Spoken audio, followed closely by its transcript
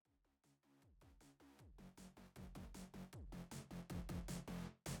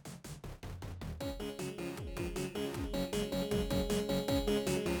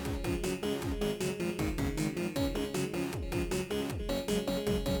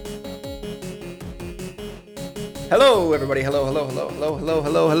Hello, everybody. Hello, hello, hello, hello, hello,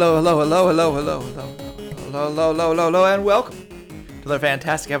 hello, hello, hello, hello, hello, hello, hello, hello, hello, hello, and welcome to another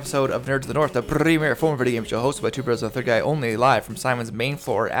fantastic episode of Nerds of the North, the premier former video game show hosted by two brothers and a third guy, only live from Simon's main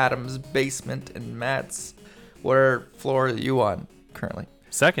floor, Adam's basement, and Matt's. What floor are you on currently?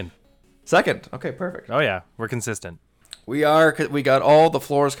 Second. Okay, perfect. Oh yeah, we're consistent. We got all the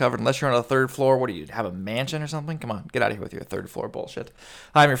floors covered, unless you're on a third floor. What do you have, a mansion or something? Come on, get out of here with your third floor bullshit.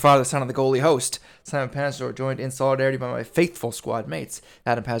 I'm your father, the son of the goalie host, Simon Panzer, joined in solidarity by my faithful squad mates,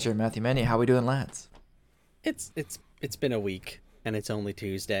 Adam Pazzer and Matthew Manny. How we doing, lads? It's been a week, and it's only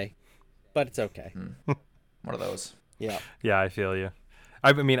Tuesday, but it's okay. One of those. Yeah. Yeah, I feel you.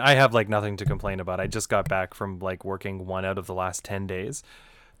 I mean, I have like nothing to complain about. I just got back from like working 1 out of the last 10 days.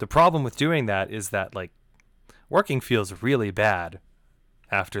 The problem with doing that is that like working feels really bad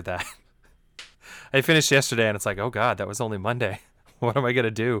after that. I finished yesterday and it's like, oh God, that was only Monday. What am I going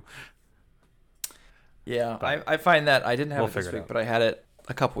to do? Yeah, I find that I didn't have it this week, but I had it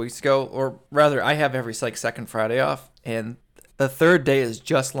a couple weeks ago, or rather, I have every second Friday off, and the third day is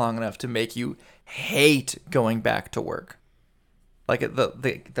just long enough to make you hate going back to work. Like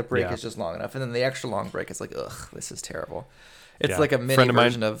the break is just long enough, and then the extra long break is like, ugh, this is terrible. It's like a mini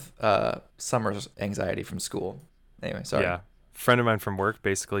version of summer's anxiety from school. Anyway, sorry. Yeah, friend of mine from work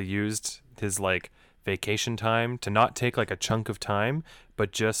basically used his like vacation time to not take like a chunk of time,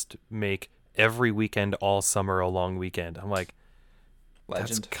 but just make every weekend all summer a long weekend. I'm like, Legend.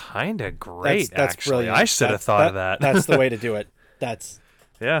 That's kind of great. That's actually, brilliant. I should have thought of that. That's the way to do it. That's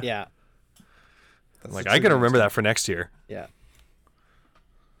yeah. That's Like I can remember that for next year. Yeah.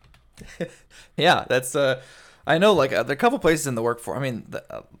 Yeah, that's I know, like, there are a couple places in the workforce. I mean,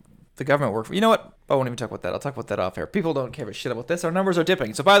 the government workforce. You know what? I won't even talk about that. I'll talk about that off air. People don't give a shit about this. Our numbers are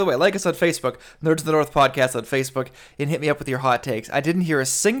dipping. So, by the way, like us on Facebook, Nerds of the North Podcast on Facebook, and hit me up with your hot takes. I didn't hear a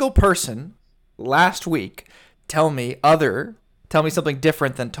single person last week tell me something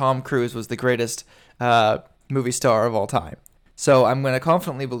different than Tom Cruise was the greatest movie star of all time. So, I'm going to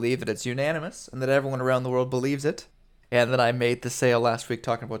confidently believe that it's unanimous and that everyone around the world believes it, and that I made the sale last week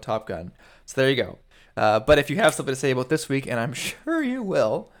talking about Top Gun. So, there you go. But if you have something to say about this week, and I'm sure you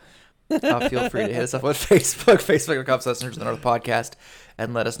will, feel free to hit us up on Facebook, facebook.com/Nerds of the North Podcast,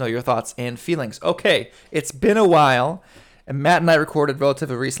 and let us know your thoughts and feelings. Okay, it's been a while, and Matt and I recorded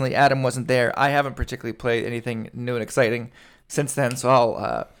relatively recently. Adam wasn't there. I haven't particularly played anything new and exciting since then, so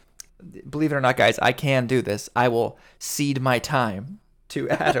I'll, believe it or not, guys, I can do this. I will cede my time to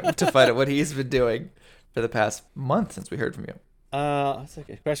Adam to find out what he's been doing for the past month since we heard from you. That's a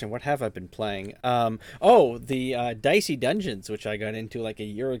good question. What have I been playing? The Dicey Dungeons, which I got into like a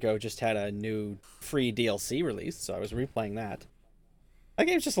year ago, just had a new free DLC release, so I was replaying that. That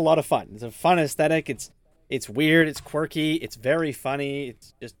game's just a lot of fun. It's a fun aesthetic. It's weird. It's quirky. It's very funny.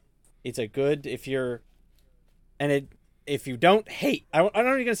 It's a good if you don't hate. I'm not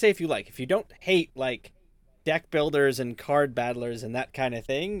even gonna say if you don't hate like deck builders and card battlers and that kind of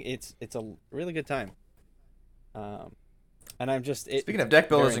thing. It's a really good time. And I'm just speaking of deck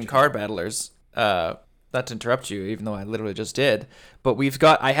builders and card battlers, not to interrupt you, even though I literally just did, but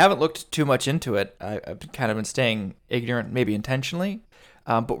I haven't looked too much into it. I've kind of been staying ignorant, maybe intentionally,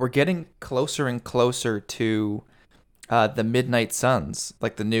 but we're getting closer and closer to the Midnight Suns,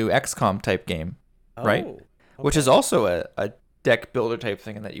 like the new XCOM type game, right? Okay. Which is also a deck builder type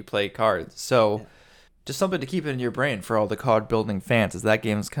thing in that you play cards. So just something to keep in your brain for all the card building fans, as that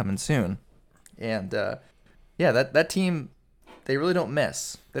game's coming soon. And that team, they really don't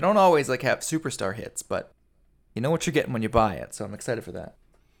miss. They don't always like have superstar hits, but you know what you're getting when you buy it. So I'm excited for that.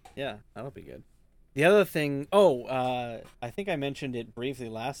 Yeah, that'll be good. The other thing, I think I mentioned it briefly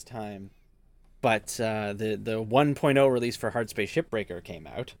last time, but the 1.0 release for Hardspace Shipbreaker came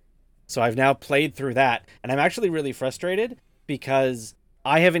out. So I've now played through that, and I'm actually really frustrated because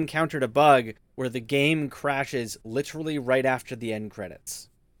I have encountered a bug where the game crashes literally right after the end credits.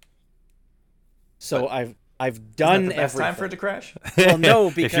 So but I've done isn't that the best everything. Time for it to crash? Well, no,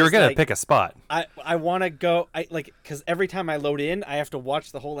 because if you were gonna pick a spot, I want to go. Because every time I load in, I have to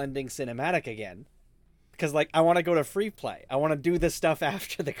watch the whole ending cinematic again. Because I want to go to free play. I want to do this stuff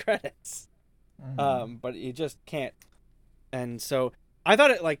after the credits. But you just can't. And so I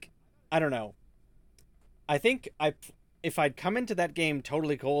thought it I don't know. I think if I'd come into that game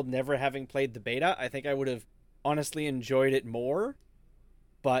totally cold, never having played the beta, I think I would have honestly enjoyed it more.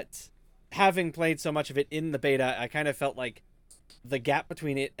 But having played so much of it in the beta, I kind of felt like the gap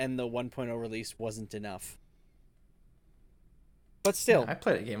between it and the 1.0 release wasn't enough. But still. I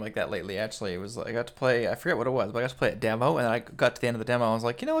played a game like that lately, actually. It was I got to play, I forget what it was, but I got to play a demo, and I got to the end of the demo, and I was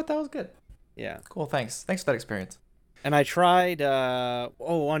like, you know what, that was good. Yeah. Cool, thanks. Thanks for that experience. And I tried,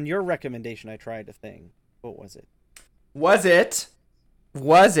 on your recommendation, I tried a thing. What was it? Was it?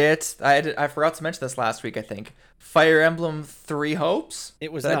 I forgot to mention this last week. I think Fire Emblem Three Hopes.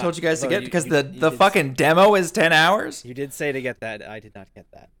 It was that not. I told you guys to Although get because you the did fucking demo is 10 hours. You did say to get that. I did not get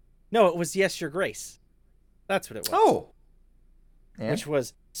that. No, it was Yes, Your Grace. That's what it was. Oh, yeah. Which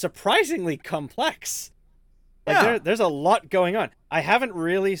was surprisingly complex. Like Yeah. there's a lot going on. I haven't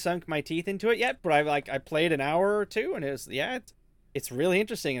really sunk my teeth into it yet, but I played an hour or two, and it's really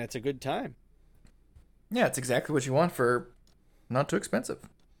interesting, and it's a good time. Yeah, it's exactly what you want for not too expensive.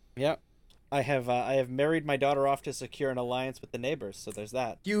 Yeah, I have married my daughter off to secure an alliance with the neighbors, so there's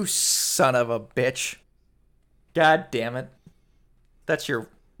that. You son of a bitch! God damn it! That's your.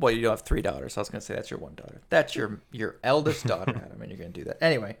 Well, you don't have 3 daughters. I was gonna say that's your one daughter. That's your eldest daughter, Adam, and you're gonna do that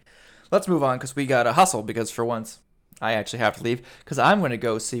anyway. Let's move on because we gotta hustle. Because for once, I actually have to leave because I'm gonna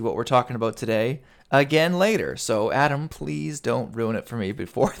go see what we're talking about today again later. So Adam, please don't ruin it for me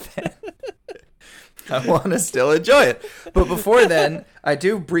before then. I want to still enjoy it, but before then, I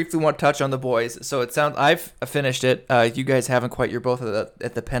do briefly want to touch on The Boys. So it sounds I've finished it. You guys haven't quite. You're both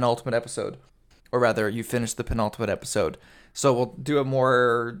at the penultimate episode, or rather, you finished the penultimate episode. So we'll do a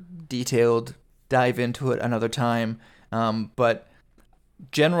more detailed dive into it another time. But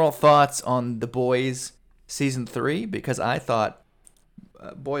general thoughts on The Boys season 3, because I thought,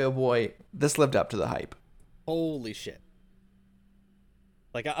 boy oh boy, this lived up to the hype. Holy shit!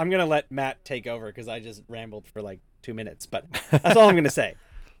 Like I'm gonna let Matt take over because I just rambled for like 2 minutes, but that's all I'm gonna say.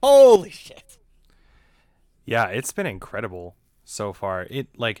 Holy shit! Yeah, it's been incredible so far. It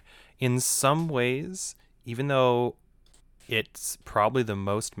like in some ways, even though it's probably the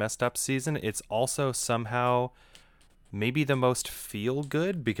most messed up season, it's also somehow maybe the most feel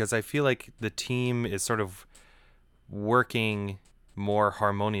good because I feel like the team is sort of working more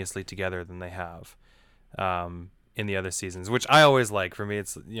harmoniously together than they have in the other seasons, which I always like. For me,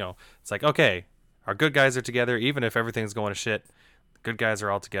 it's it's like, okay, our good guys are together, even if everything's going to shit. The good guys are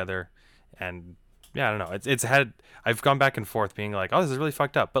all together, and yeah, I don't know. It's had I've gone back and forth being like, oh, this is really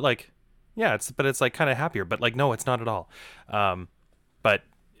fucked up, but like, yeah, it's like kind of happier, but like, no, it's not at all. But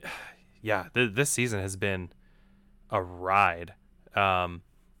yeah, this season has been a ride. I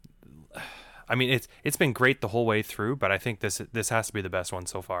mean, it's been great the whole way through, but I think this has to be the best one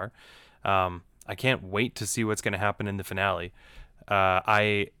so far. I can't wait to see what's going to happen in the finale.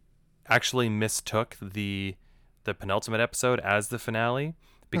 I actually mistook the penultimate episode as the finale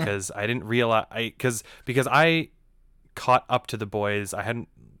because I didn't realize because I caught up to The Boys. I hadn't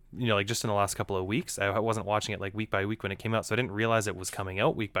like just in the last couple of weeks. I wasn't watching it like week by week when it came out, so I didn't realize it was coming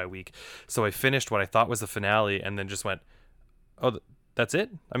out week by week. So I finished what I thought was the finale and then just went, "Oh, that's it?"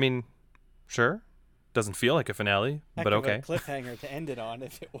 I mean, sure. Doesn't feel like a finale, Heck but of okay. a cliffhanger to end it on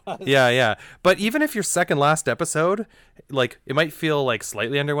if it was. Yeah. But even if your second last episode, like it might feel like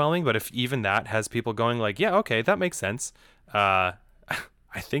slightly underwhelming, but if even that has people going like, yeah, okay, that makes sense. I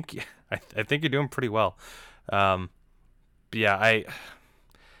think you're doing pretty well. Yeah,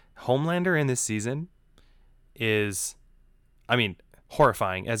 Homelander in this season is, I mean,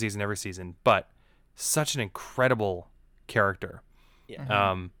 horrifying as he's in every season, but such an incredible character.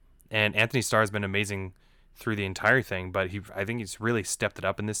 Yeah. And Anthony Starr has been amazing through the entire thing, but I think he's really stepped it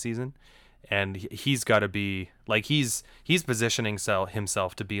up in this season, and he's got to be like he's positioning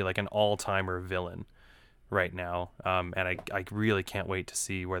himself to be like an all-timer villain right now, and I really can't wait to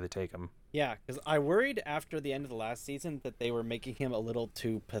see where they take him. Yeah, because I worried after the end of the last season that they were making him a little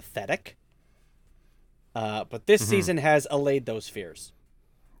too pathetic. But this season has allayed those fears.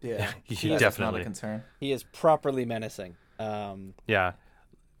 Yeah, He that's definitely not a concern. He is properly menacing. Yeah.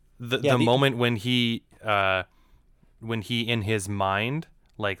 The moment when he in his mind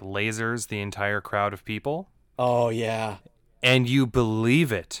like lasers the entire crowd of people. Oh yeah. And you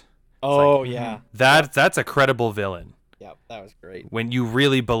believe it. Oh yeah. That's a credible villain. Yeah, that was great. When you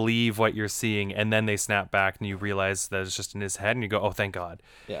really believe what you're seeing and then they snap back and you realize that it's just in his head and you go, "Oh, thank God."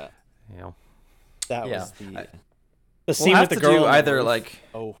 Yeah. Yeah. That was the scene We'll with have the to girl. do on the either roof. like.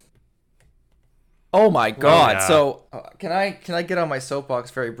 Oh. Oh my God! yeah. So can I get on my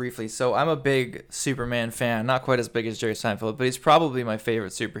soapbox very briefly? So I'm a big Superman fan, not quite as big as Jerry Seinfeld, but he's probably my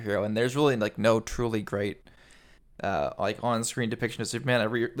favorite superhero. And there's really like no truly great, like on-screen depiction of Superman. I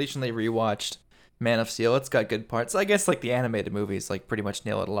recently rewatched Man of Steel. It's got good parts. I guess like the animated movies like pretty much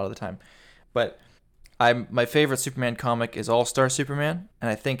nail it a lot of the time. But my favorite Superman comic is All-Star Superman,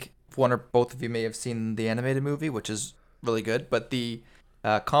 and I think one or both of you may have seen the animated movie, which is really good. But the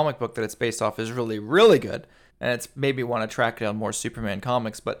comic book that it's based off is really, really good, and it's made me want to track down more Superman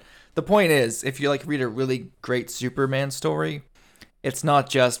comics. But the point is, if you like read a really great Superman story, it's not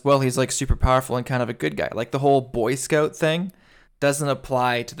just, well, he's like super powerful and kind of a good guy. Like the whole Boy Scout thing, doesn't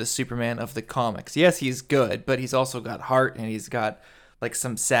apply to the Superman of the comics. Yes, he's good, but he's also got heart and he's got like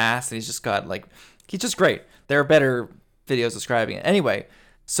some sass and he's just got like he's just great. There are better videos describing it. Anyway,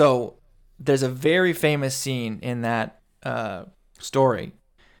 so there's a very famous scene in that story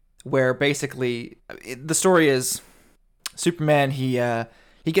where basically the story is Superman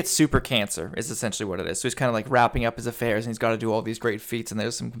he gets super cancer is essentially what it is. So he's kind of like wrapping up his affairs and he's got to do all these great feats and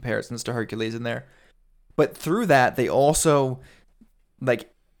there's some comparisons to Hercules in there. But through that they also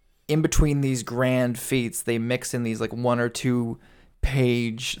like in between these grand feats they mix in these like 1 or 2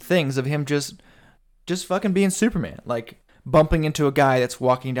 page things of him just fucking being Superman, like bumping into a guy that's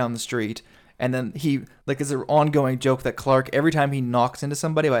walking down the street. And then he, like, is an ongoing joke that Clark, every time he knocks into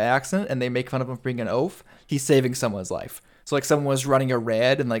somebody by accident and they make fun of him for being an oaf, he's saving someone's life. So, like, someone was running a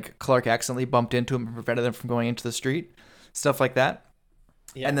red and, like, Clark accidentally bumped into him and prevented them from going into the street. Stuff like that.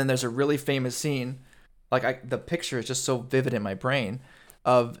 Yeah. And then there's a really famous scene, like, the picture is just so vivid in my brain,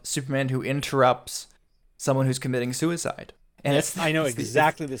 of Superman who interrupts someone who's committing suicide. And yes, I know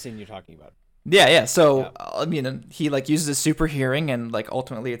exactly the scene you're talking about. Yeah. So, I mean, he like uses his super hearing, and like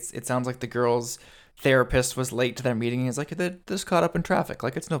ultimately, it sounds like the girl's therapist was late to their meeting. And he's like, "They're just caught up in traffic.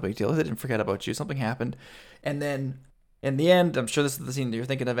 Like, it's no big deal. They didn't forget about you. Something happened." And then in the end, I'm sure this is the scene that you're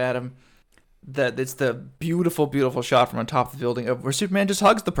thinking of, Adam. That it's the beautiful, beautiful shot from on top of the building where Superman just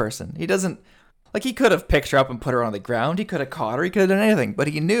hugs the person. He doesn't like he could have picked her up and put her on the ground. He could have caught her. He could have done anything, but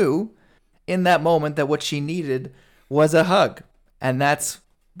he knew in that moment that what she needed was a hug, and that's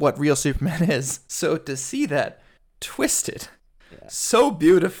what real Superman is. So to see that twisted so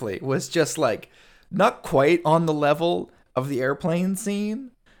beautifully was just like not quite on the level of the airplane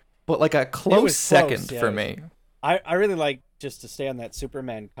scene, but like a close second for me. I really like, just to stay on that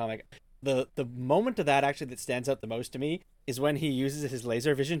Superman comic, the moment of that actually that stands out the most to me is when he uses his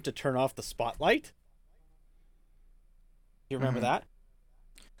laser vision to turn off the spotlight. You remember that?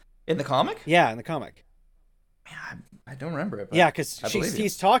 In the comic? Yeah, in the comic. Man, I don't remember it. But yeah, because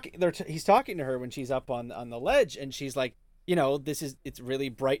he's talking to her when she's up on the ledge, and she's like, you know, it's really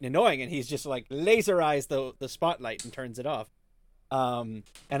bright and annoying, and he's just like laserized the spotlight and turns it off. And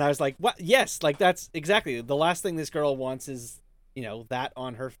I was like, what? Yes, like that's exactly the last thing this girl wants is, you know, that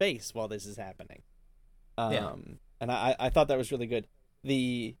on her face while this is happening. And I thought that was really good.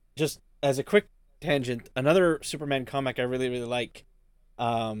 Just as a quick tangent, another Superman comic I really, really like,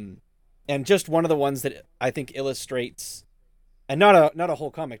 and just one of the ones that I think illustrates, and not a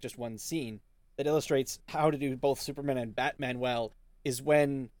whole comic, just one scene that illustrates how to do both Superman and Batman well, is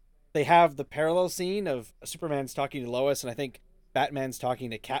when they have the parallel scene of Superman's talking to Lois and I think Batman's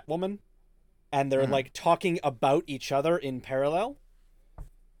talking to Catwoman, and they're like talking about each other in parallel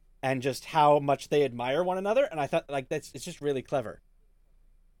and just how much they admire one another. And I thought like it's just really clever.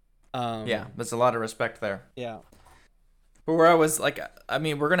 Yeah, there's a lot of respect there. Yeah. But where I was like, I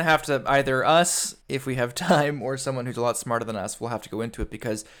mean, we're going to have to either us, if we have time, or someone who's a lot smarter than us, we'll have to go into it,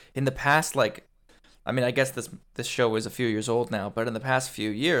 because in the past, like, I mean, I guess this show is a few years old now, but in the past few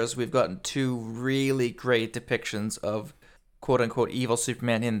years, we've gotten 2 really great depictions of quote-unquote evil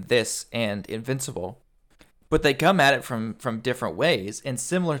Superman in this and Invincible. But they come at it from different ways, and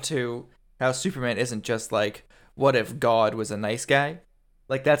similar to how Superman isn't just like, what if God was a nice guy?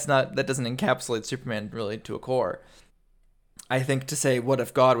 Like, that doesn't encapsulate Superman really to a core. I think to say what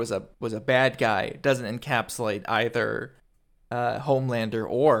if God was a bad guy doesn't encapsulate either Homelander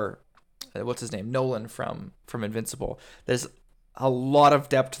or what's his name, Nolan from Invincible. There's a lot of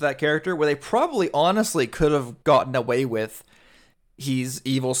depth to that character where they probably honestly could have gotten away with he's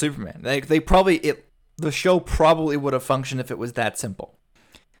evil Superman. The show probably would have functioned if it was that simple.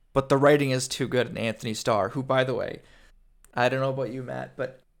 But the writing is too good. And Anthony Starr, who, by the way, I don't know about you, Matt,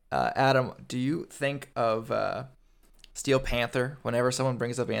 but Adam, do you think of Steel Panther whenever someone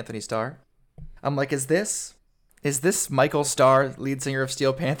brings up Anthony Starr? I'm like, is this Michael Starr, lead singer of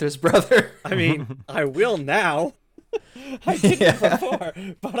Steel Panther's brother? I mean, I will now. I didn't before,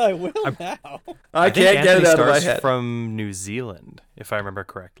 but I will now. I can't get it out of my head. From New Zealand, if I remember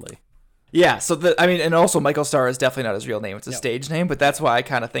correctly. Yeah, so and also Michael Starr is definitely not his real name. It's a stage name, but that's why I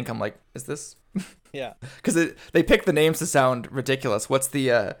kind of think I'm like, is this? Yeah. Because they pick the names to sound ridiculous. What's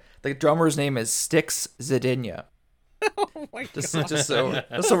the drummer's name is Styx Zadinia. Oh my God. Just so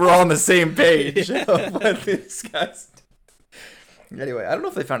we're all on the same page of what these guys do. Anyway, I don't know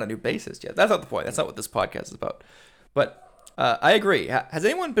if they found a new bassist yet. That's not the point. That's not what this podcast is about. But I agree. Has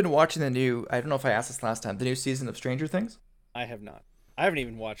anyone been watching the new, I don't know if I asked this last time, the new season of Stranger Things? I have not. I haven't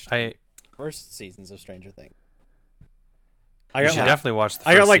even watched first seasons of Stranger Things. You should definitely watch the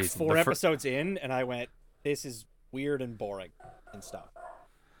first I got like season. 4 episodes in, and I went, this is weird and boring and stuff.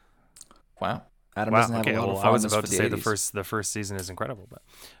 Wow. Adam Wow. doesn't have Okay. a lot Well, of I was fondness about for to say 80s. the first season is incredible, but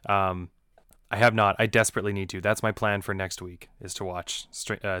I have not. I desperately need to. That's my plan for next week is to watch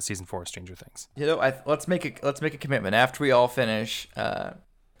season 4 of Stranger Things. You know, let's make a commitment after we all finish.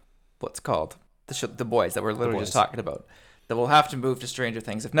 What's it called the boys that we're literally just Boys. talking about. That we'll have to move to Stranger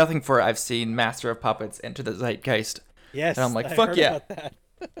Things. If nothing for, I've seen Master of Puppets Enter the Zeitgeist. Yes, And I'm like, I fuck heard yeah. about that.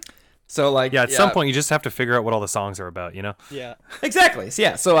 So like, Yeah, at some point you just have to figure out what all the songs are about, you know? Yeah. Exactly. So,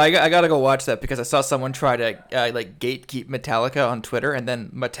 yeah. So I gotta go watch that because I saw someone try to like gatekeep Metallica on Twitter, and then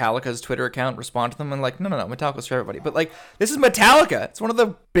Metallica's Twitter account respond to them and like, no, Metallica's for everybody. But like, this is Metallica. It's one of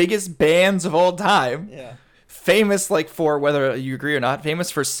the biggest bands of all time. Yeah. Famous like for, whether you agree or not,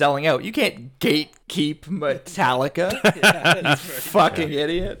 famous for selling out. You can't gatekeep Metallica. Yeah, You fucking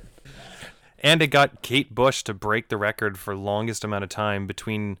idiot. And it got Kate Bush to break the record for longest amount of time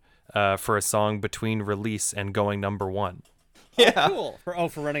between for a song between release and going #1. Yeah. Cool.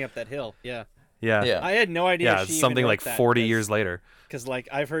 For running up that hill. Yeah. Yeah. Yeah. I had no idea. Yeah, it's something like 40 years later. Because like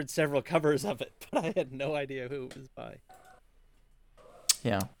I've heard several covers of it, but I had no idea who it was by.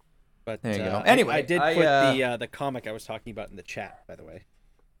 Yeah. But There you go. I- Anyway, I did put the comic I was talking about in the chat, by the way.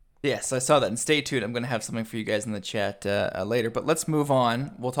 Yes, I saw that. And stay tuned. I'm going to have something for you guys in the chat later. But let's move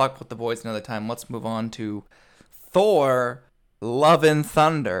on. We'll talk about the boys another time. Let's move on to Thor: Love and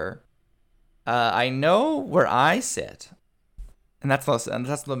Thunder. I know where I sit, and that's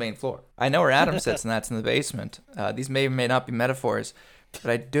the main floor. I know where Adam sits, and that's in the basement. These may or may not be metaphors,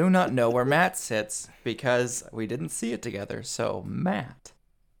 but I do not know where Matt sits because we didn't see it together. So, Matt,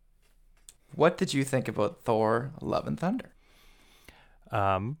 what did you think about Thor: Love and Thunder?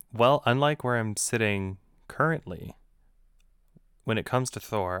 Well, unlike where I'm sitting currently, when it comes to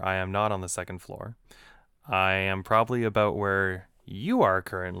Thor, I am not on the second floor. I am probably about where you are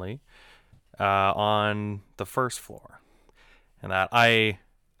currently, on the first floor. And that I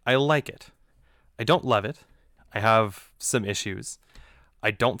like it. I don't love it. I have some issues.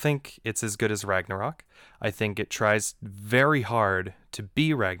 I don't think it's as good as Ragnarok. I think it tries very hard to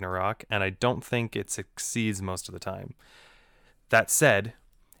be Ragnarok, and I don't think it succeeds most of the time. That said,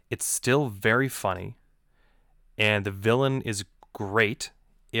 it's still very funny, and the villain is great,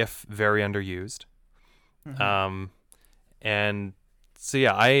 if very underused. And so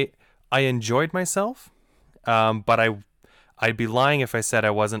yeah, I enjoyed myself, but I'd be lying if I said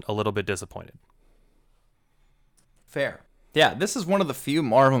I wasn't a little bit disappointed. Fair. Yeah, this is one of the few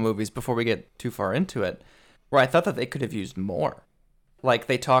Marvel movies, before we get too far into it, where I thought that they could have used more. Like,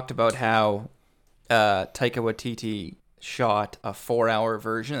 they talked about how Taika Waititi shot a 4-hour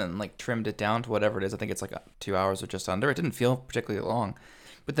version and, like, trimmed it down to whatever it is. I think it's, like, 2 hours or just under. It didn't feel particularly long.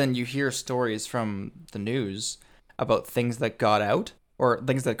 But then you hear stories from the news about things that got out, or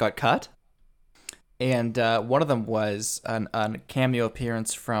things that got cut. And one of them was a cameo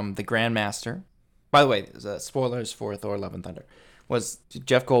appearance from the Grandmaster. By the way, spoilers for Thor: Love and Thunder. Was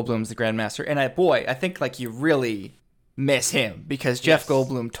Jeff Goldblum's the Grandmaster, and I think like you really miss him because Jeff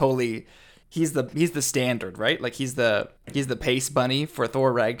Goldblum totally, he's the standard, right? Like he's the pace bunny for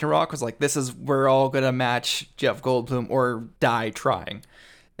Thor Ragnarok. Was like, this is, we're all gonna match Jeff Goldblum or die trying,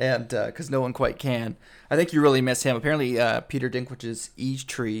 and because no one quite can. I think you really miss him. Apparently, Peter Dinklage's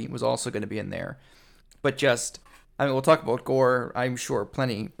Tree was also going to be in there, but just, I mean, we'll talk about Gore, I'm sure,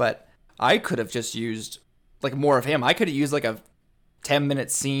 plenty, but I could have just used like more of him. I could have used like a 10-minute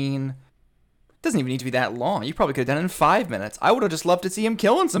scene. It doesn't even need to be that long. You probably could have done it in 5 minutes. I would have just loved to see him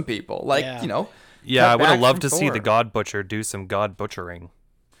killing some people. Like, Yeah. you know. Yeah, I cut would have back loved from to see Thor. the God Butcher do some God butchering.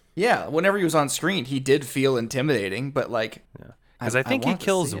 Yeah, whenever he was on screen, he did feel intimidating, but like, Because I think he want to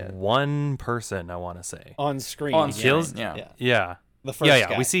kills see it. one person, I want to say. On screen. On yeah. Kills- yeah. Yeah. Yeah. The first Yeah.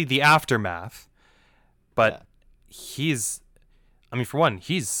 guy. We see the aftermath, but Yeah. he's, I mean, for one,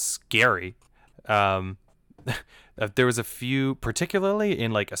 he's scary. There was a few, particularly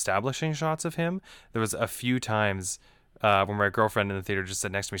in like establishing shots of him, there was a few times when my girlfriend in the theater just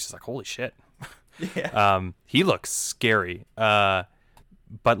sat next to me, she's like, holy shit. Yeah. He looks scary. But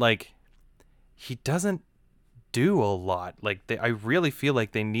like, he doesn't do a lot. Like, I really feel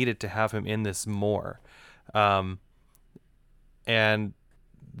like they needed to have him in this more. And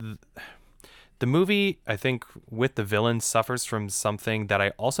the movie, I think, with the villain suffers from something that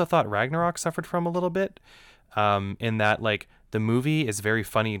I also thought Ragnarok suffered from a little bit, in that, like, the movie is very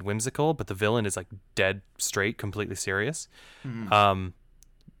funny and whimsical, but the villain is, like, dead straight, completely serious. That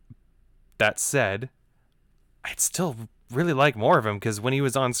said, I'd still really like more of him, because when he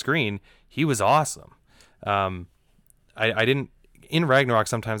was on screen, he was awesome. I didn't... In Ragnarok,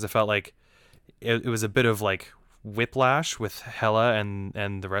 sometimes I felt like it was a bit of, like, whiplash with Hela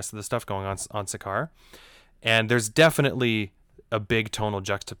and the rest of the stuff going on Sakaar. And there's definitely a big tonal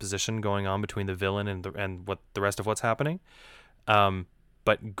juxtaposition going on between the villain and what the rest of what's happening.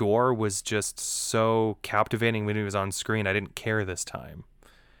 But Gore was just so captivating when he was on screen. I didn't care this time.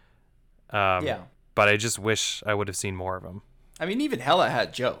 Yeah. But I just wish I would have seen more of him. I mean, even Hela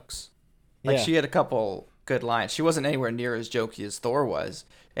had jokes. Like, Yeah. she had a couple good lines. She wasn't anywhere near as jokey as Thor was,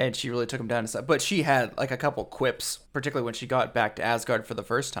 and she really took him down to stuff. But she had, like, a couple quips, particularly when she got back to Asgard for the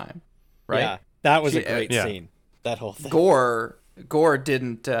first time, right? Yeah, that was She- a great yeah. scene. That whole thing. Gore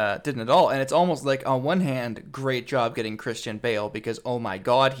didn't at all, and it's almost like, on one hand, great job getting Christian Bale because, oh my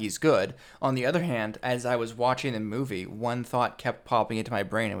god, he's good. On the other hand, as I was watching the movie, one thought kept popping into my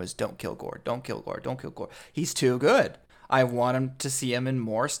brain. It was, don't kill Gore, don't kill Gore, don't kill Gore. He's too good. I want him to see him in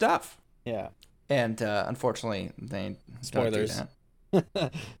more stuff. Yeah. And unfortunately, they Spoilers. don't do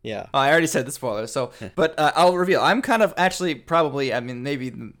that. Yeah. I already said the spoilers, so but I'll reveal. I'm kind of actually probably. I mean, maybe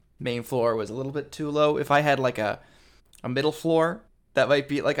the main floor was a little bit too low. If I had like a middle floor, that might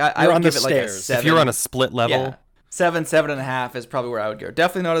be like I You're would on the give it like a stairs. If 7. If you're on a split level, yeah, 7.5 is probably where I would go.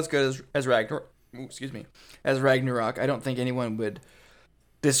 Definitely not as good as Ragnarok. Excuse me, as Ragnarok. I don't think anyone would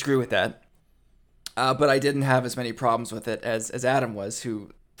disagree with that. But I didn't have as many problems with it as Adam was,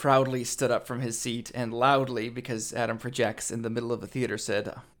 who proudly stood up from his seat and loudly, because Adam projects in the middle of the theater,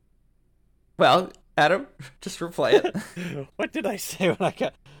 said, well, Adam, just replay it. What did I say when I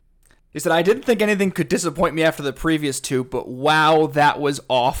got? He said, I didn't think anything could disappoint me after the previous two, but wow, that was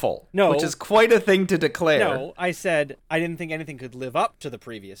awful. No. Which is quite a thing to declare. No, I said I didn't think anything could live up to the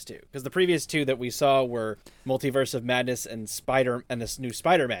previous two, because the previous two that we saw were Multiverse of Madness and this new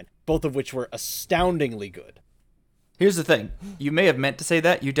Spider-Man, both of which were astoundingly good. Here's the thing. You may have meant to say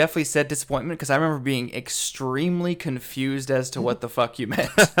that. You definitely said disappointment, because I remember being extremely confused as to what the fuck you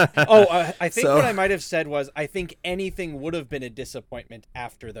meant. Oh, I think So- what I might have said was I think anything would have been a disappointment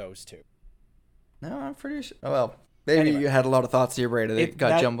after those two. No, I'm pretty sure. Oh, well, maybe Anyway. you had a lot of thoughts in your brain and it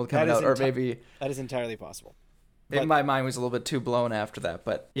got jumbled that coming is out, or enti- maybe that is entirely possible. maybe But- my mind was a little bit too blown after that.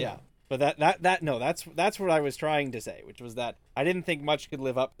 But Yeah, but that's what I was trying to say, which was that I didn't think much could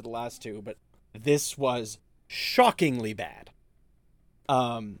live up to the last two, but this was shockingly bad.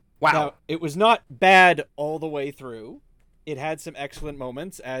 Wow. Now, it was not bad all the way through. It had some excellent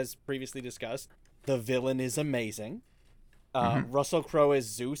moments, as previously discussed. The villain is amazing. Russell Crowe as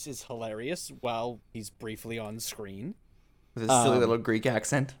Zeus is hilarious while he's briefly on screen. with a silly little Greek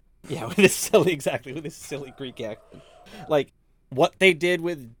accent. Yeah, with this silly Greek accent. Like, what they did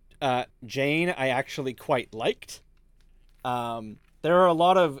with Jane, I actually quite liked. There are a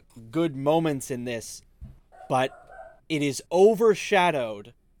lot of good moments in this, but it is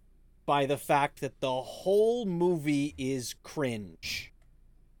overshadowed by the fact that the whole movie is cringe.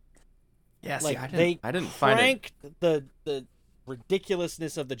 Yeah, see, Like, I didn't find it. cranked the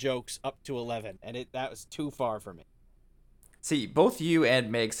ridiculousness of the jokes up to 11, and that was too far for me. See, both you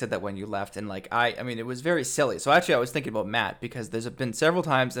and Meg said that when you left, and like I mean, it was very silly. So actually, I was thinking about Matt, because there's been several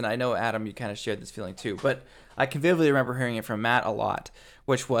times, and I know Adam, you kind of shared this feeling too, but I can vividly remember hearing it from Matt a lot,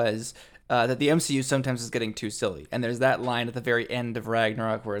 which was that the MCU sometimes is getting too silly. And there's that line at the very end of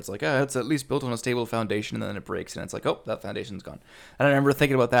Ragnarok where it's like, oh, it's at least built on a stable foundation, and then it breaks, and it's like, oh, that foundation's gone. And I remember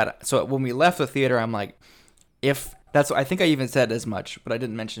thinking about that. So when we left the theater, I'm like, I think I even said as much, but I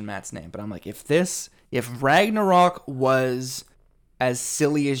didn't mention Matt's name. But I'm like, if Ragnarok was as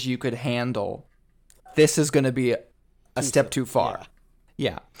silly as you could handle, this is going to be a step too far.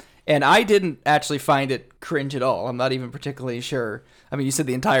 Yeah. And I didn't actually find it cringe at all. I'm not even particularly sure. I mean, you said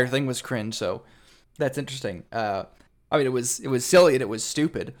the entire thing was cringe, so that's interesting. I mean, it was silly and it was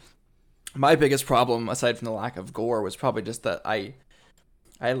stupid. My biggest problem, aside from the lack of gore, was probably just that I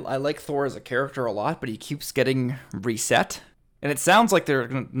like Thor as a character a lot, but he keeps getting reset. And it sounds like they're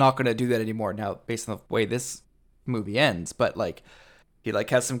not going to do that anymore now, based on the way this movie ends. But like, he like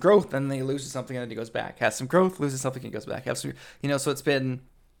has some growth, and then he loses something, and then he goes back. Has some growth, loses something, and goes back. Has some, so it's been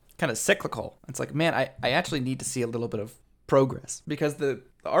kind of cyclical. It's like, man, I actually need to see a little bit of progress, because the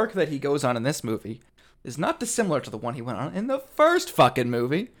arc that he goes on in this movie is not dissimilar to the one he went on in the first fucking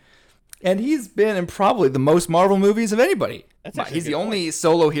movie. And he's been in probably the most Marvel movies of anybody. He's the only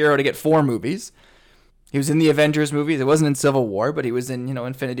solo hero to get 4 movies. He was in the Avengers movies. It wasn't in Civil War, but he was in,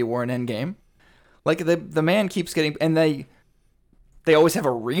 Infinity War and Endgame. Like, the man keeps getting... And they always have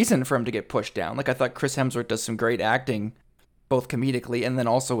a reason for him to get pushed down. Like, I thought Chris Hemsworth does some great acting, both comedically and then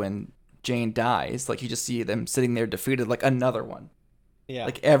also in Jane Dies. Like, you just see them sitting there defeated, like another one. Yeah.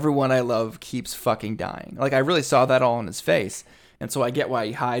 Like, everyone I love keeps fucking dying. Like, I really saw that all in his face. And so I get why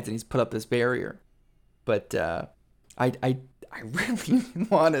he hides and he's put up this barrier. But I really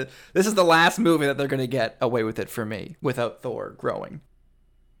want to... This is the last movie that they're going to get away with it for me without Thor growing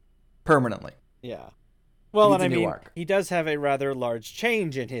permanently. Yeah. Well, needs and I a new mean, arc. he does have a rather large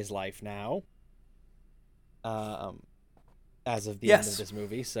change in his life now. As of the end of this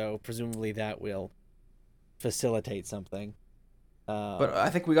movie, so presumably that will facilitate something. But I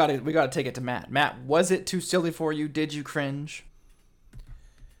think we got to take it to Matt. Matt, was it too silly for you? Did you cringe?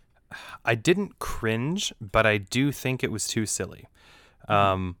 I didn't cringe, but I do think it was too silly.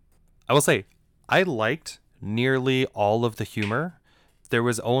 I will say, I liked nearly all of the humor. There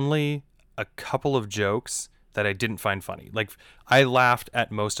was only a couple of jokes that I didn't find funny. Like, I laughed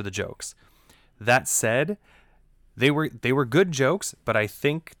at most of the jokes. That said, they were good jokes, but I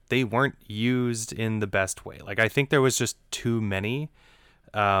think they weren't used in the best way. Like, I think there was just too many,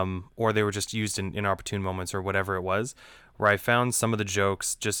 or they were just used in inopportune moments or whatever it was, where I found some of the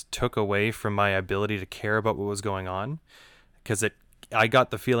jokes just took away from my ability to care about what was going on, because I got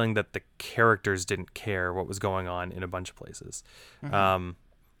the feeling that the characters didn't care what was going on in a bunch of places.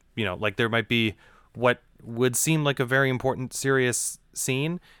 Like there might be what would seem like a very important, serious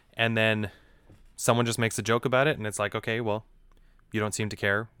scene, and then someone just makes a joke about it, and it's like, okay, well, you don't seem to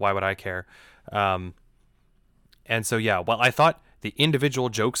care. Why would I care? And so, yeah, while I thought the individual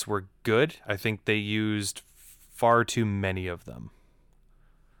jokes were good, I think they used far too many of them.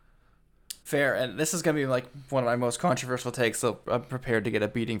 Fair, and this is going to be like one of my most controversial takes, so I'm prepared to get a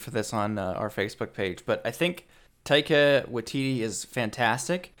beating for this on our Facebook page. But I think Taika Waititi is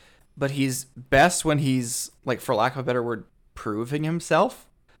fantastic, but he's best when he's, like, for lack of a better word, proving himself.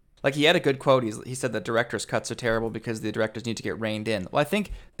 Like, he had a good quote. He said that director's cuts are terrible because the directors need to get reined in. Well, I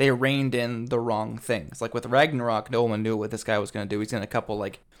think they reined in the wrong things. Like, with Ragnarok, no one knew what this guy was going to do. He's in a couple,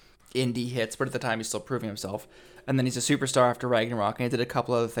 like, indie hits, but at the time he's still proving himself. And then he's a superstar after Ragnarok, and he did a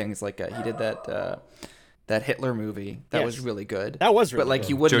couple other things. Like, he did that Hitler movie. That was really good. That was really good. But, like, good.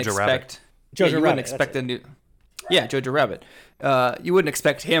 you wouldn't Jojo expect... Rabbit. You wouldn't expect a new... Yeah, Jojo Rabbit. You wouldn't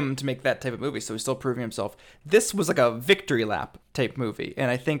expect him to make that type of movie, so he's still proving himself. This was like a victory lap type movie,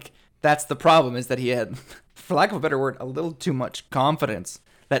 and I think that's the problem, is that he had, for lack of a better word, a little too much confidence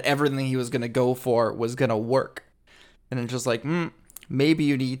that everything he was going to go for was going to work. And it's just like, maybe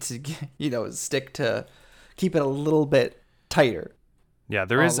you need to, keep it a little bit tighter. Yeah,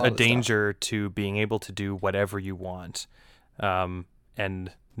 there is a danger to being able to do whatever you want.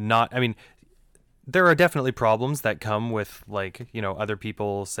 And not, I mean, there are definitely problems that come with, like, other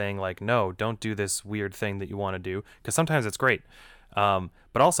people saying, like, no, don't do this weird thing that you want to do, because sometimes it's great. But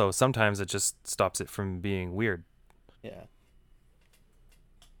also sometimes it just stops it from being weird. Yeah.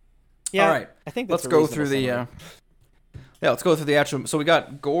 Yeah. All right. I think that's let's go through the let's go through the actual. So we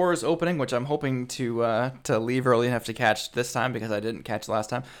got Gore's opening, which I'm hoping to leave early enough to catch this time, because I didn't catch last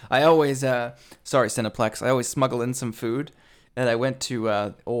time. I always sorry, Cineplex. I always smuggle in some food. And I went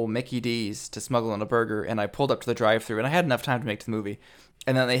to old Mickey D's to smuggle in a burger, and I pulled up to the drive-thru, and I had enough time to make it to the movie.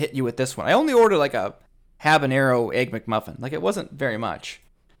 And then they hit you with this one. I only ordered like a habanero egg McMuffin. Like, it wasn't very much.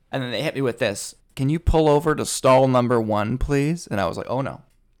 And then they hit me with this. Can you pull over to stall number 1, please? And I was like, oh no.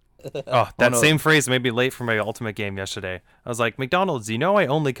 That same phrase made me late for my Ultimate game yesterday. I was like, McDonald's, I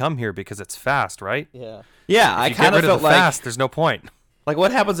only come here because it's fast, right? Yeah. Yeah, I kind of felt like fast, there's no point. Like,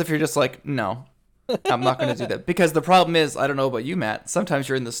 what happens if you're just like, no, I'm not going to do that? Because the problem is, I don't know about you, Matt, sometimes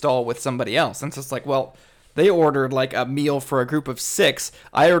you're in the stall with somebody else. And it's just like, well, they ordered like a meal for a group of 6.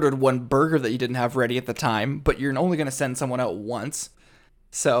 I ordered one burger that you didn't have ready at the time, but you're only going to send someone out once.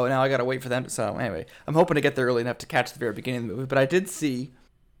 So now I got to wait for them. So anyway, I'm hoping to get there early enough to catch the very beginning of the movie. But I did see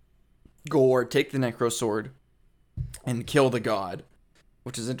Gore take the Necro Sword and kill the god,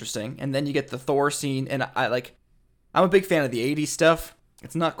 which is interesting. And then you get the Thor scene. And I'm a big fan of the 80s stuff.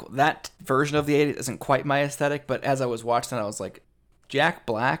 It's not, that version of the 80s isn't quite my aesthetic. But as I was watching it, I was like, Jack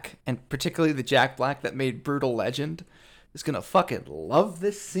Black, and particularly the Jack Black that made Brutal Legend, is going to fucking love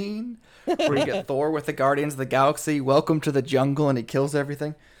this scene where you get Thor with the Guardians of the Galaxy, welcome to the jungle, and he kills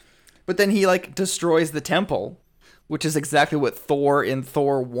everything. But then he, like, destroys the temple, which is exactly what Thor in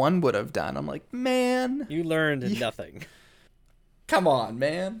Thor 1 would have done. I'm like, man. You learned nothing. Come on,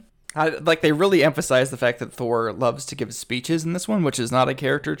 man. They really emphasize the fact that Thor loves to give speeches in this one, which is not a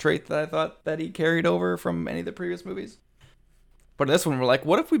character trait that I thought that he carried over from any of the previous movies. But in this one, we're like,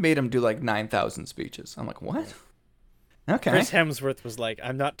 what if we made him do like 9,000 speeches? I'm like, what? Okay. Chris Hemsworth was like,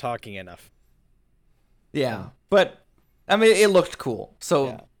 I'm not talking enough. Yeah. But, I mean, it looked cool.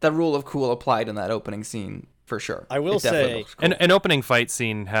 So the rule of cool applied in that opening scene for sure. I will say, cool. An opening fight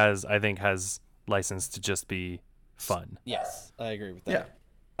scene has license to just be fun. Yes, I agree with that.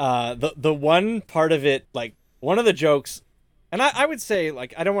 Yeah. The one part of it, like, one of the jokes, and I would say,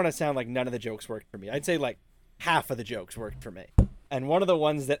 like, I don't want to sound like none of the jokes worked for me. I'd say, like, half of the jokes worked for me. And one of the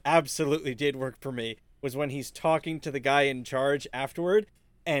ones that absolutely did work for me was when he's talking to the guy in charge afterward,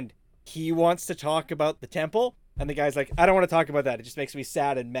 and he wants to talk about the temple, and the guy's like, I don't want to talk about that. It just makes me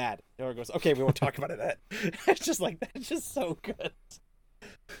sad and mad. Thor goes, okay, we won't talk about it then. It's just like, that's just so good.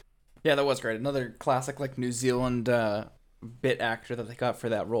 Yeah, that was great. Another classic, like, New Zealand bit actor that they got for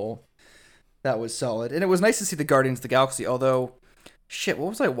that role. That was solid. And it was nice to see the Guardians of the Galaxy, although, shit, what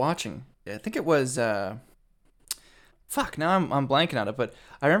was I watching? I think it was, fuck, now I'm blanking on it, but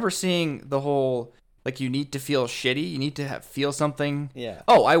I remember seeing the whole, like, you need to feel shitty, you need to feel something. Yeah.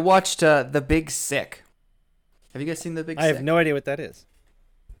 Oh, I watched The Big Sick. Have you guys seen The Big Sick? I have no idea what that is.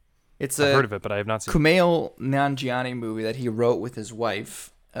 It's I've heard of it, but I have not seen it. Kumail Nanjiani movie that he wrote with his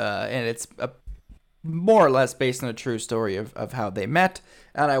wife, and it's more or less based on a true story of how they met,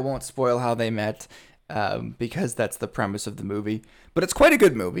 and I won't spoil how they met because that's the premise of the movie. But it's quite a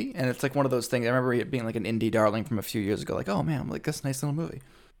good movie, and it's like one of those things. I remember it being like an indie darling from a few years ago. Like, oh man, like that's a nice little movie.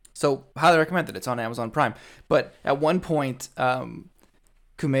 So highly recommend it. It's on Amazon Prime. But at one point,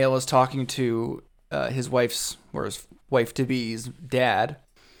 Kumail is talking to his wife to be's dad,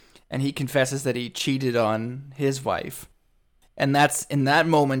 and he confesses that he cheated on his wife. And that's in that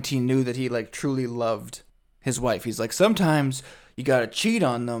moment he knew that he like truly loved his wife. He's like, sometimes you gotta cheat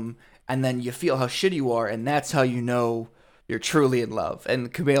on them, and then you feel how shitty you are, and that's how you know you're truly in love.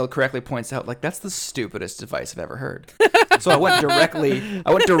 And Kumail correctly points out, like, that's the stupidest advice I've ever heard. So I went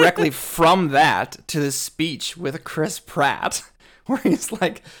directly from that to this speech with Chris Pratt, where he's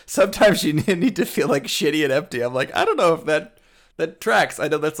like, sometimes you need to feel like shitty and empty. I'm like, I don't know if that tracks. I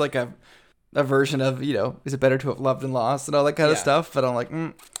know that's like a version of, you know, is it better to have loved and lost and all that kind of stuff, but I'm like,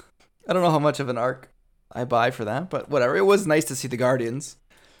 I don't know how much of an arc I buy for that, but whatever. It was nice to see the Guardians.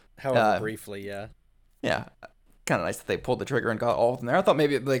 However, briefly, yeah. Yeah, kind of nice that they pulled the trigger and got all of them there. I thought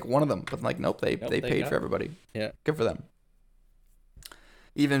maybe like one of them, but like, nope, they paid for everybody. Yeah. Good for them.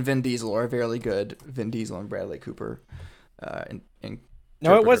 Even Vin Diesel, or very good Vin Diesel and Bradley Cooper.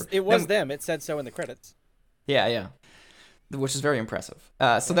 No, it was them. It said so in the credits. Yeah. Which is very impressive.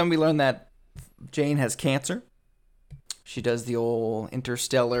 So then we learn that Jane has cancer. She does the old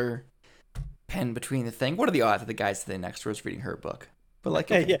interstellar pen between the thing. What are the odds that the guy sitting next to her is reading her book? But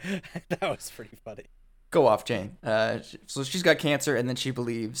like, okay. Yeah, that was pretty funny. Go off, Jane. So she's got cancer, and then she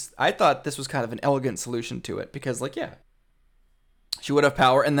believes. I thought this was kind of an elegant solution to it because, like, yeah, she would have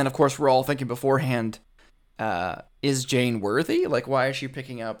power. And then, of course, we're all thinking beforehand, is Jane worthy? Like, why is she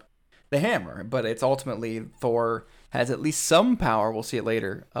picking up the hammer? But it's ultimately Thor has at least some power, we'll see it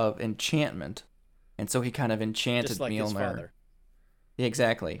later, of enchantment. And so he kind of enchanted just like Mjolnir. his father. Yeah,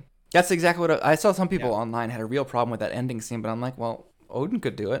 exactly. That's exactly what I saw. Some people online had a real problem with that ending scene, but I'm like, well, Odin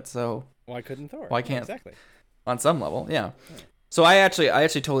could do it, so why couldn't Thor? Why can't? Exactly. On some level, yeah. So I actually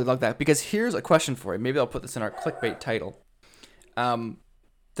totally love that, because here's a question for you. Maybe I'll put this in our clickbait title.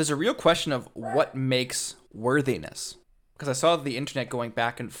 There's a real question of what makes worthiness, because I saw the internet going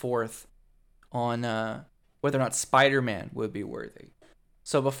back and forth on whether or not Spider-Man would be worthy.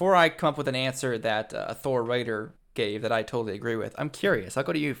 So before I come up with an answer that a Thor writer gave that I totally agree with, I'm curious. I'll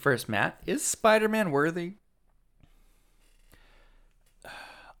go to you first, Matt. Is Spider-Man worthy?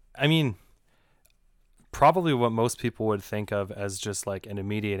 I mean, probably what most people would think of as just like an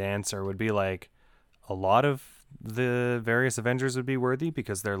immediate answer would be like a lot of the various Avengers would be worthy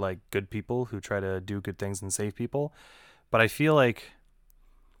because they're like good people who try to do good things and save people. But I feel like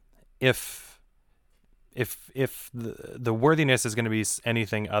if the worthiness is going to be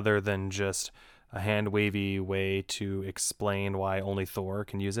anything other than just a hand wavy way to explain why only Thor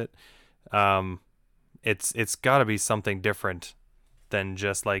can use it, it's got to be something different than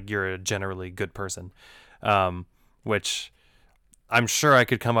just like you're a generally good person, which I'm sure I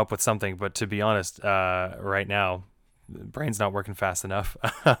could come up with something, but to be honest, right now, brain's not working fast enough.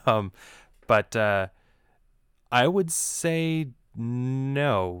 But I would say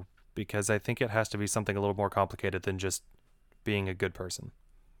no, because I think it has to be something a little more complicated than just being a good person.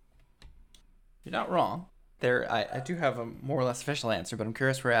 You're not wrong. I do have a more or less official answer, but I'm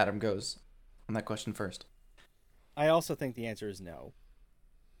curious where Adam goes on that question first. I also think the answer is no.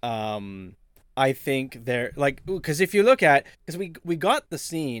 I think because if you look at, because we got the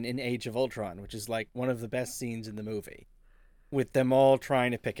scene in Age of Ultron, which is like one of the best scenes in the movie, with them all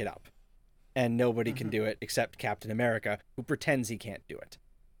trying to pick it up, and nobody can do it except Captain America, who pretends he can't do it.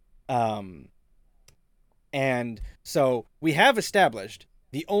 And so we have established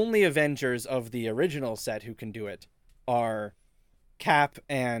the only Avengers of the original set who can do it are Cap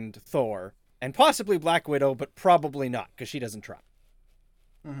and Thor, and possibly Black Widow, but probably not, because she doesn't try.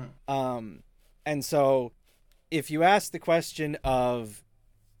 And so if you ask the question of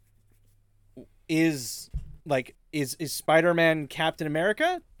is Spider-Man Captain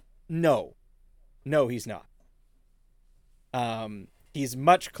America? No, he's not. he's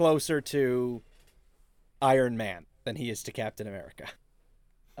much closer to Iron Man than he is to Captain America.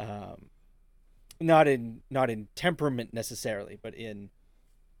 Not in temperament necessarily, but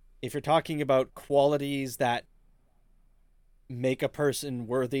if you're talking about qualities that make a person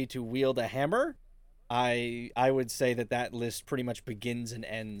worthy to wield a hammer, I would say that list pretty much begins and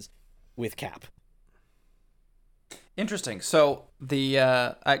ends with Cap. Interesting. So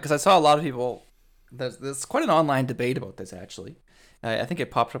because I saw a lot of people, there's quite an online debate about this actually. I think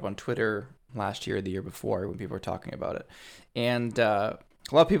it popped up on Twitter last year or the year before when people were talking about it, and a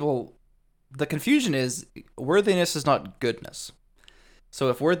lot of people, the confusion is worthiness is not goodness. So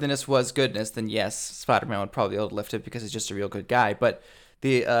if worthiness was goodness, then yes, Spider-Man would probably be able to lift it because he's just a real good guy. But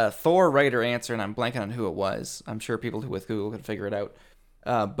the Thor writer answer, and I'm blanking on who it was. I'm sure people with Google can figure it out.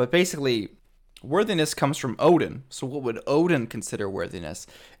 But basically, worthiness comes from Odin. So what would Odin consider worthiness?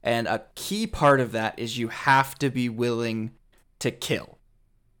 And a key part of that is you have to be willing to kill,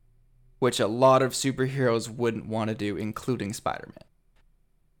 which a lot of superheroes wouldn't want to do, including Spider-Man.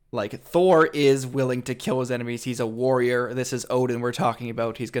 Like, Thor is willing to kill his enemies. He's a warrior. This is Odin we're talking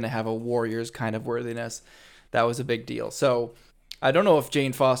about. He's going to have a warrior's kind of worthiness. That was a big deal. So I don't know if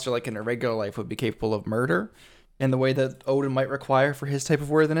Jane Foster, like in her regular life, would be capable of murder in the way that Odin might require for his type of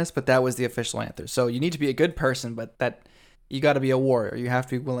worthiness, but that was the official answer. So you need to be a good person, but that you got to be a warrior. You have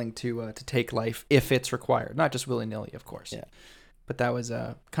to be willing to take life if it's required, not just willy-nilly, of course. Yeah. But that was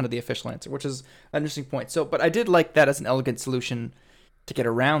kind of the official answer, which is an interesting point. So, but I did like that as an elegant solution to get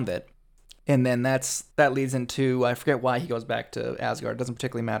around it. And then that leads into, I forget why he goes back to Asgard. It doesn't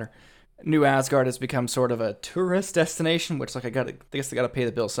particularly matter. New Asgard has become sort of a tourist destination, which I guess they got to pay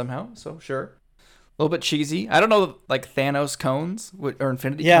the bill somehow. So sure, a little bit cheesy. I don't know, like Thanos cones or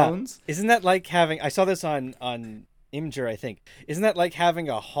Infinity cones. Isn't that like having? I saw this on Imgur, I think. Isn't that like having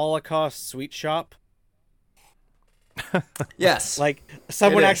a Holocaust sweet shop? Yes, like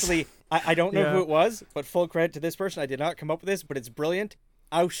someone actually. I don't know who it was, but full credit to this person. I did not come up with this, but it's brilliant.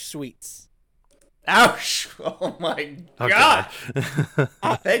 Ausch Sweets. Ouch! Oh my God!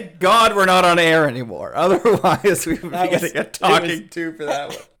 Thank God we're not on air anymore. Otherwise, we would be getting a talking to for that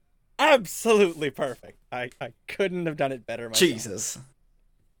one. Absolutely perfect. I couldn't have done it better myself. Jesus.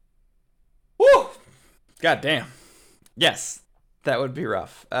 Woo! God damn. Yes, that would be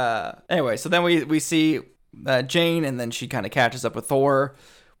rough. Anyway, so then we see Jane, and then she kind of catches up with Thor.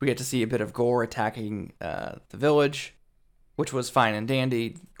 We get to see a bit of Gore attacking the village, which was fine and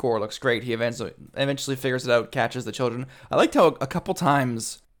dandy. Gore looks great. He eventually figures it out, catches the children. I liked how a couple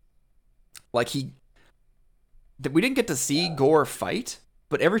times, like we didn't get to see Gore fight,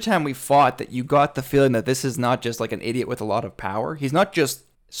 but every time we fought, that you got the feeling that this is not just like an idiot with a lot of power. He's not just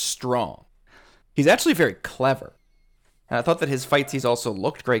strong. He's actually very clever. And I thought that his fights, he's also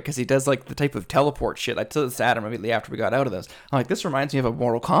looked great because he does like the type of teleport shit. I told this to Adam immediately after we got out of this. I'm like, this reminds me of a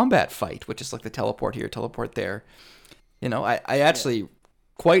Mortal Kombat fight, which is like the teleport here, teleport there. You know, I actually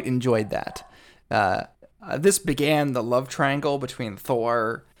quite enjoyed that. This began the love triangle between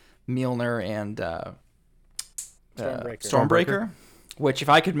Thor, Mjolnir, and Stormbreaker. Which, if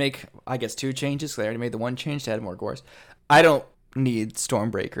I could make, I guess, 2 changes, because I already made the one change to add more Gores, I don't need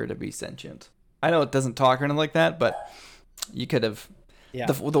Stormbreaker to be sentient. I know it doesn't talk or anything like that, but you could have. Yeah.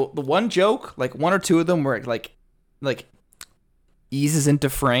 The one joke, like 1 or 2 of them, where it like eases into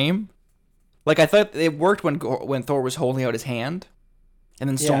frame. Like, I thought it worked when Thor was holding out his hand, and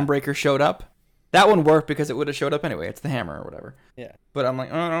then Stormbreaker showed up. That one worked because it would have showed up anyway. It's the hammer or whatever. Yeah. But I'm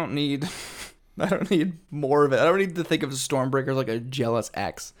like, I don't need more of it. I don't need to think of Stormbreaker as like a jealous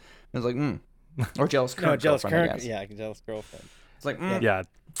ex. It's like, or jealous current girlfriend, I guess. Yeah, jealous girlfriend. It's like,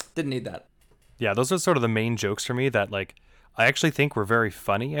 didn't need that. Yeah, those are sort of the main jokes for me that, like, I actually think were very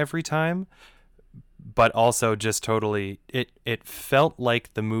funny every time. But also just totally, it felt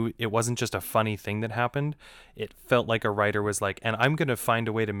like the movie, it wasn't just a funny thing that happened. It felt like a writer was like, and I'm going to find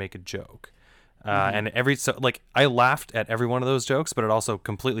a way to make a joke. And I laughed at every one of those jokes, but it also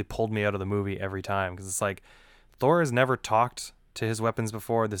completely pulled me out of the movie every time. Because it's like, Thor has never talked to his weapons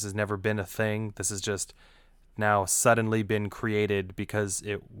before. This has never been a thing. This has just now suddenly been created because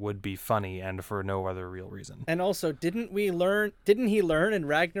it would be funny and for no other real reason. And also, didn't he learn in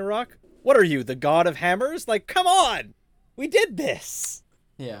Ragnarok? What are you, the god of hammers? Like, come on! We did this!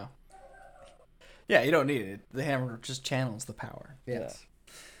 Yeah. Yeah, you don't need it. The hammer just channels the power. Yes.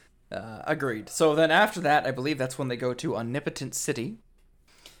 Yeah. Agreed. So then after that, I believe that's when they go to Omnipotent City.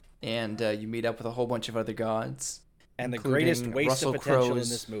 And you meet up with a whole bunch of other gods. And the greatest waste Russell of potential Crowe's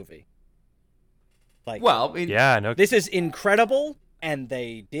in this movie. Like, well, this is incredible, and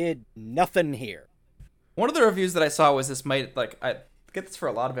they did nothing here. One of the reviews that I saw was this might, like, I get this for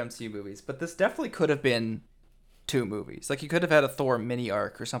a lot of MCU movies, but this definitely could have been two movies. Like, you could have had a Thor mini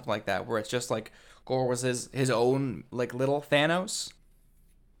arc or something like that, where it's just like Gore was his own like little Thanos,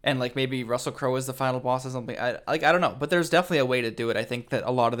 and like maybe Russell Crowe is the final boss or something. I don't know, but there's definitely a way to do it. I think that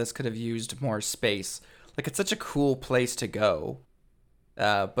a lot of this could have used more space. Like, it's such a cool place to go,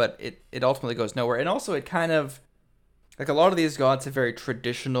 but it ultimately goes nowhere. And also, it kind of, like, a lot of these gods have very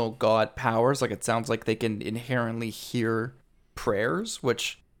traditional god powers. Like, it sounds like they can inherently hear prayers,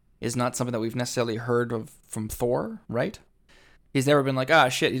 which is not something that we've necessarily heard of from Thor, right? He's never been like,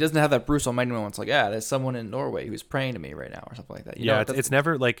 shit, he doesn't have that Bruce Almighty moment. It's like, there's someone in Norway who's praying to me right now or something like that. You know, it's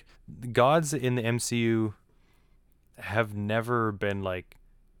never, like, gods in the MCU have never been, like,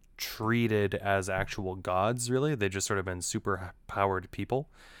 treated as actual gods, really. They've just sort of been super powered people.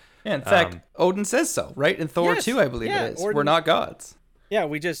 Yeah, in fact, Odin says so, right? In Thor 2, I believe it is. We're not gods. Yeah,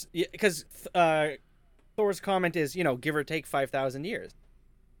 we just, because Thor's comment is, give or take 5,000 years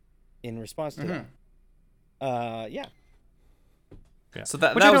in response to that. Yeah. So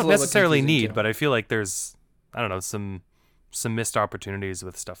that Which that I was don't necessarily need, but I feel like there's, I don't know, some missed opportunities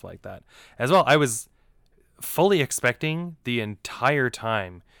with stuff like that. As well, I was fully expecting the entire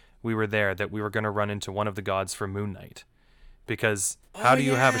time we were there that we were going to run into one of the gods from Moon Knight. Because how do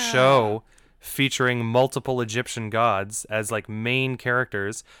you have a show featuring multiple Egyptian gods as like main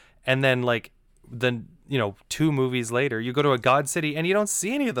characters, and then like 2 movies later you go to a god city and you don't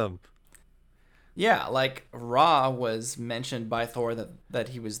see any of them? Yeah, like Ra was mentioned by Thor that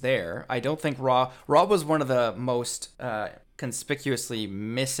he was there. I don't think Ra was one of the most conspicuously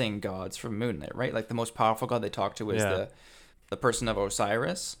missing gods from Moon Knight, right? Like, the most powerful god they talked to is the person of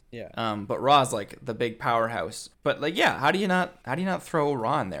Osiris. Yeah. But Ra's like the big powerhouse. But like, how do you not throw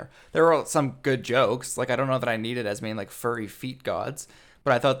Ra in there? There are some good jokes. Like, I don't know that I need it as being like furry feet gods.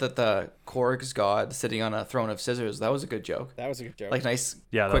 But I thought that the Korg's god sitting on a throne of scissors, that was a good joke. That was a good joke. Like, nice,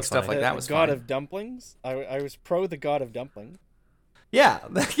 that quick was stuff funny. like that was god fine. of dumplings. I was pro the god of dumplings. Yeah,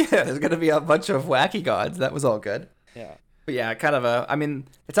 there's going to be a bunch of wacky gods. That was all good. Yeah. But yeah, kind of I mean,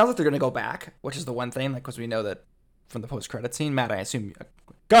 it sounds like they're going to go back, which is the one thing, like, because we know that from the post-credit scene. Matt, I assume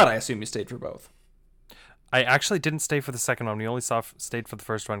you stayed for both. I actually didn't stay for the second one. We only stayed for the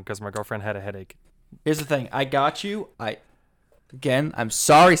first one because my girlfriend had a headache. Here's the thing. I got you. Again, I'm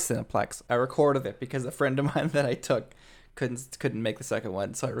sorry, Cineplex. I recorded it because a friend of mine that I took couldn't make the second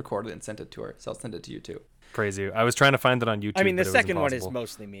one, so I recorded it and sent it to her. So I'll send it to you too. Praise you. I was trying to find it on YouTube. I mean, the but it was second one is impossible.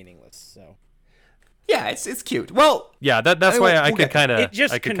 mostly meaningless. So Yeah, it's cute. Well, yeah, that's why I could kind of it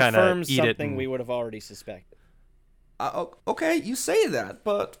just confirms eat something it. we would have already suspected. Okay, you say that,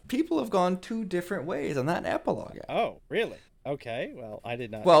 but people have gone 2 different ways on that epilogue. Oh, really? Okay. Well, I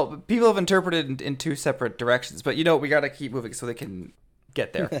did not. Well, people have interpreted in 2 separate directions, but we got to keep moving so they can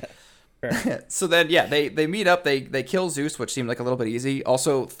get there. So then, they meet up. They kill Zeus, which seemed like a little bit easy.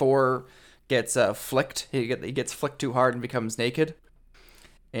 Also, Thor gets flicked. He gets flicked too hard and becomes naked.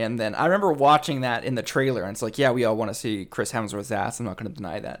 And then I remember watching that in the trailer, and it's like, we all want to see Chris Hemsworth's ass. I'm not going to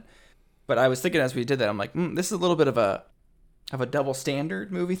deny that. But I was thinking as we did that, I'm like, this is a little bit of a double standard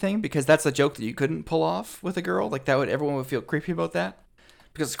movie thing, because that's a joke that you couldn't pull off with a girl. Like, everyone would feel creepy about that.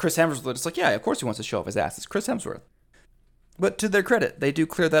 Because Chris Hemsworth, it's like, of course he wants to show off his ass. It's Chris Hemsworth. But to their credit, they do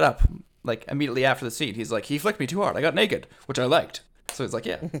clear that up. Like, immediately after the scene, he's like, he flicked me too hard. I got naked, which I liked. So he's like,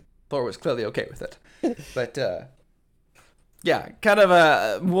 Thor was clearly okay with it. But, kind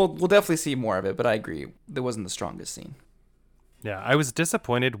of we'll definitely see more of it, but I agree. That wasn't the strongest scene. Yeah, I was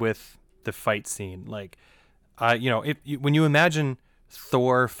disappointed with the fight scene. Like, when you imagine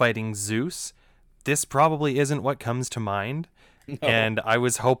Thor fighting Zeus, this probably isn't what comes to mind. No. And I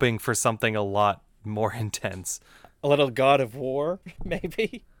was hoping for something a lot more intense. A little God of War,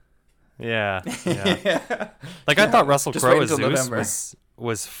 maybe? Yeah. Like, I thought Russell Crowe as Zeus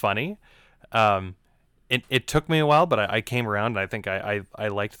was funny. It took me a while, but I came around, and I think I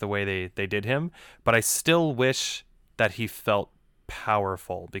liked the way they did him. But I still wish that he felt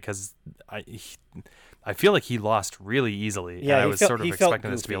powerful, because I feel like he lost really easily. Yeah, and I was sort of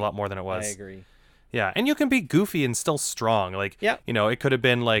expecting this to be a lot more than it was. I agree. Yeah, and you can be goofy and still strong. Like, it could have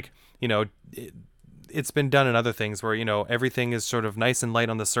been like, it's been done in other things where, everything is sort of nice and light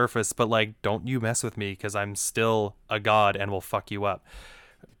on the surface, but like, don't you mess with me, because I'm still a god and will fuck you up.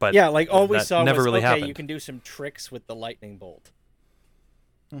 But like all we saw never was, really okay, happened. you can do some tricks with the lightning bolt.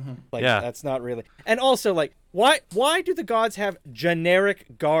 Mm-hmm. Like, that's not really. And also, like, why do the gods have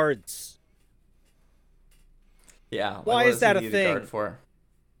generic guards? Yeah. Why is that a thing? Guard for?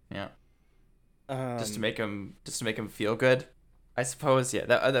 Yeah. Just to make him feel good, I suppose. Yeah.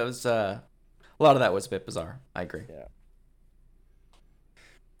 That was a lot of that was a bit bizarre. I agree. Yeah.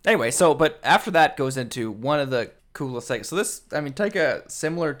 Anyway, but after that goes into one of the coolest things. So this, I mean, Taika,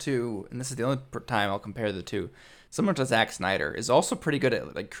 similar to, and this is the only time I'll compare the two. similar to Zack Snyder, is also pretty good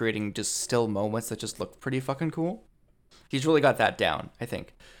at like creating just still moments that just look pretty fucking cool. He's really got that down, I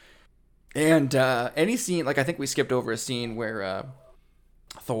think. And any scene, like I think we skipped over a scene where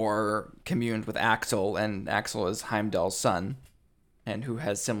Thor communed with Axel, and Axel is Heimdall's son, and who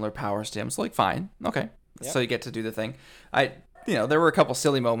has similar powers to him. So like, fine, okay. Yep. So you get to do the thing. There were a couple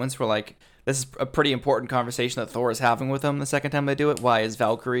silly moments where like this is a pretty important conversation that Thor is having with him the second time they do it. Why is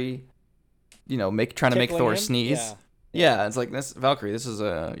Valkyrie, trying to make Tickling Thor him? sneeze? Yeah, it's like, this Valkyrie, this is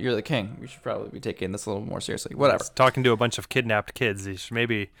you're the king. You should probably be taking this a little more seriously. Whatever. He's talking to a bunch of kidnapped kids. He should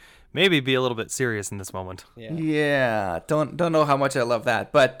maybe be a little bit serious in this moment. Yeah. Don't know how much I love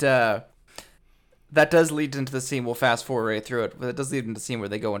that, but that does lead into the scene. We'll fast forward right through it, but it does lead into the scene where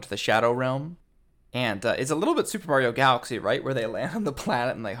they go into the Shadow Realm, and it's a little bit Super Mario Galaxy, right, where they land on the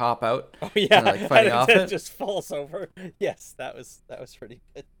planet and they hop out. Oh yeah, and, like, fighting off it. just falls over. Yes, that was pretty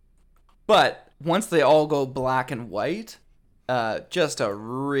good. But once they all go black and white, just a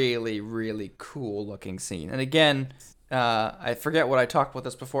really, really cool looking scene. And again, I forget what I talked about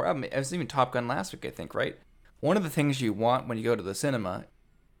this before. I was even Top Gun last week, I think, right? One of the things you want when you go to the cinema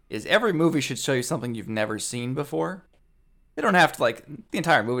is every movie should show you something you've never seen before. They don't have to, the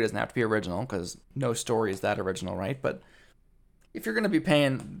entire movie doesn't have to be original, because no story is that original, right? But if you're going to be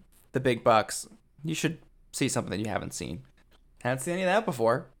paying the big bucks, you should see something that you haven't seen. Haven't seen any of that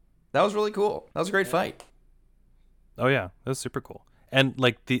before. That was really cool. That was a great fight. Oh yeah, that was super cool. And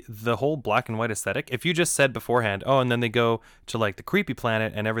like the whole black and white aesthetic, if you just said beforehand, oh, and then they go to like the creepy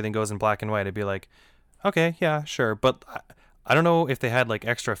planet and everything goes in black and white, I'd be like, okay, yeah, sure. But I don't know if they had like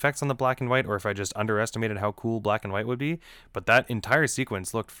extra effects on the black and white or if I just underestimated how cool black and white would be. But that entire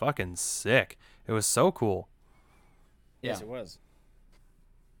sequence looked fucking sick. It was so cool. Yeah. Yes, it was.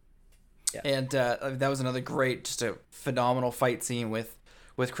 Yeah. And that was another great, just a phenomenal fight scene with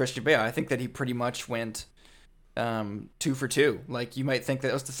Christian Bale. I think that he pretty much went 2 for 2. Like, you might think that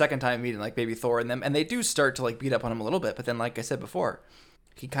it was the second time meeting like Baby Thor and them, and they do start to like beat up on him a little bit, but then like I said before,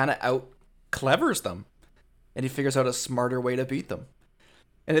 he kind of out clevers them, and he figures out a smarter way to beat them.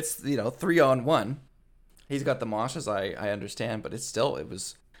 And it's 3-on-1. He's got the moshes, I understand, but it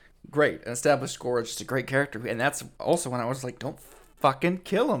was great. An established score, just a great character, and that's also when I was like, don't fucking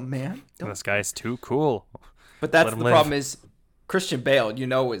kill him, man. This guy's too cool. But that's Let him the live. problem is Christian Bale,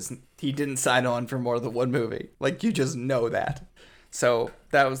 he didn't sign on for more than one movie. Like, you just know that. So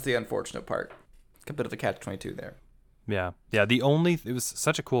that was the unfortunate part. A bit of a catch-22 there. Yeah. It was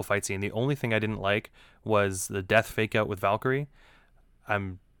such a cool fight scene. The only thing I didn't like was the death fake out with Valkyrie.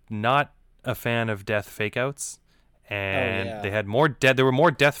 I'm not a fan of death fake outs. And they had there were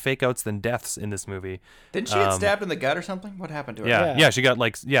more death fake outs than deaths in this movie. Didn't she get stabbed in the gut or something? What happened to her? Yeah, she got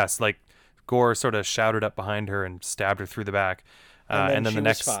Gore sort of shouted up behind her and stabbed her through the back. And then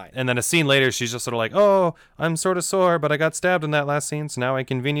and then a scene later, she's just sort of like, oh, I'm sort of sore, but I got stabbed in that last scene, so now I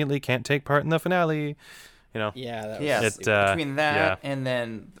conveniently can't take part in the finale. Yeah, that was Yes. Between that and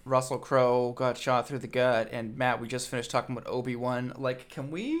then Russell Crowe got shot through the gut, and Matt, we just finished talking about Obi-Wan. Like,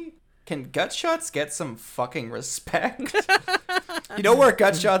 can gut shots get some fucking respect? You know where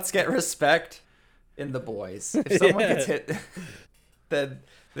gut shots get respect? In The Boys. If someone gets hit, then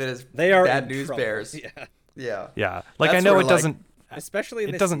they are bad in news trouble. bears. Yeah. Yeah. Like, That's I know where, it doesn't. Especially in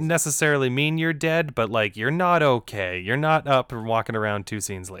it this doesn't season. necessarily mean you're dead, but like you're not okay. You're not up and walking around 2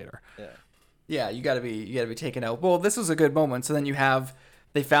 scenes later. Yeah, you gotta be taken out. Well, this was a good moment. So then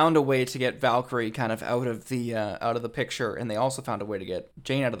they found a way to get Valkyrie kind of out of the picture, and they also found a way to get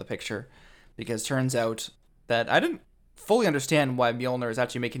Jane out of the picture, because turns out that I didn't fully understand why Mjolnir is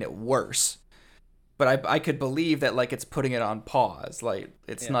actually making it worse, but I could believe that like it's putting it on pause, like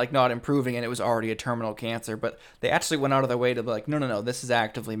it's not improving, and it was already a terminal cancer. But they actually went out of their way to be like, no, this is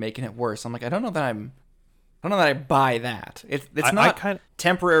actively making it worse. I'm like, I don't know that I buy that. It's not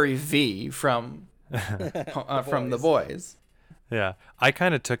temporary V from from The Boys. Yeah, I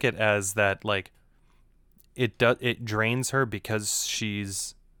kind of took it as that like it drains her because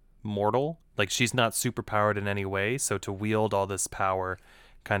she's mortal. Like, she's not superpowered in any way, so to wield all this power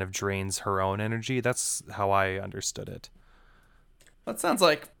kind of drains her own energy. That's how I understood it. That sounds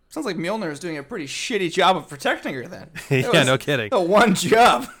like Mjolnir is doing a pretty shitty job of protecting her then. Yeah, no kidding. The one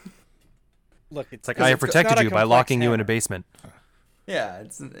job. Look, It's like, I have protected you by locking you in a basement. Yeah,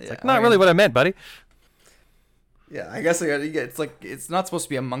 It's like, not really what I meant, buddy. Yeah, I guess it's like, it's not supposed to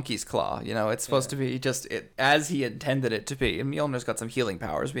be a monkey's claw, it's supposed to be just as he intended it to be. And Mjolnir's got some healing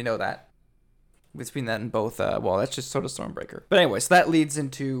powers, we know that. We've seen that in both, that's just sort of Stormbreaker. But anyway, so that leads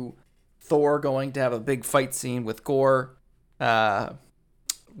into Thor going to have a big fight scene with Gore,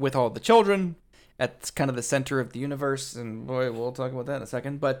 with all the children at kind of the center of the universe, and boy, we'll talk about that in a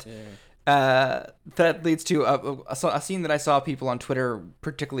second. But That leads to a scene that I saw people on Twitter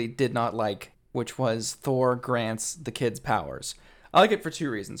particularly did not like, which was Thor grants the kids powers. I like it for two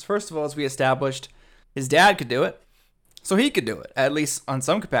reasons. First of all, as we established, his dad could do it, so he could do it, at least on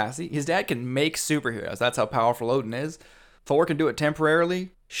some capacity. His dad can make superheroes. That's how powerful Odin is. Thor can do it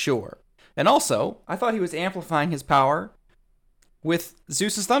temporarily, sure. And also, I thought he was amplifying his power with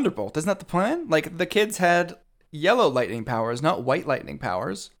Zeus's Thunderbolt. Isn't that the plan? Like, the kids had yellow lightning powers, not white lightning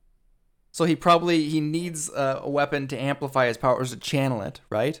powers. So he needs a weapon to amplify his powers, to channel it,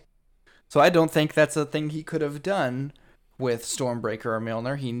 right? So I don't think that's a thing he could have done with Stormbreaker or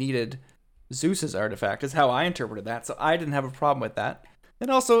Mjolnir. He needed Zeus's artifact, is how I interpreted that. So I didn't have a problem with that.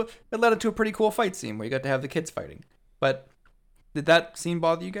 And also, it led into a pretty cool fight scene where you got to have the kids fighting. But did that scene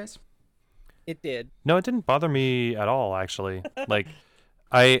bother you guys? It did. No, it didn't bother me at all, actually. Like,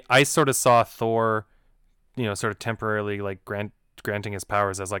 I sort of saw Thor, sort of temporarily like granting his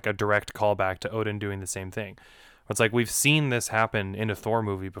powers as like a direct callback to Odin doing the same thing. It's like we've seen this happen in a Thor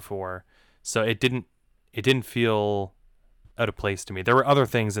movie before, so it didn't feel out of place to me. There were other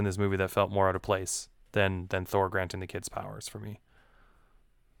things in this movie that felt more out of place than Thor granting the kids powers for me.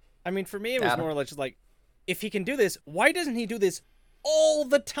 I mean, for me, it was more like just like, if he can do this, why doesn't he do this all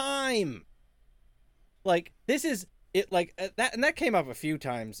the time? Like, this is it. Like that, and that came up a few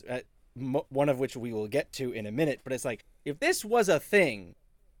times. One of which we will get to in a minute. But it's like, if this was a thing,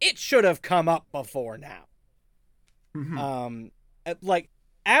 it should have come up before now. Mm-hmm. Like,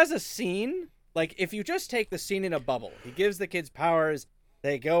 as a scene, like if you just take the scene in a bubble, he gives the kids powers.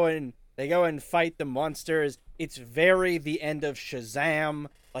 They go and fight the monsters. It's very the end of Shazam.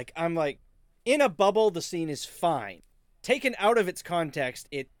 Like, I'm like, in a bubble, the scene is fine. Taken out of its context,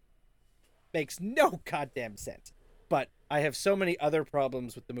 it makes no goddamn sense. But I have so many other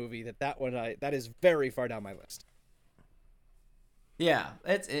problems with the movie that is very far down my list. Yeah,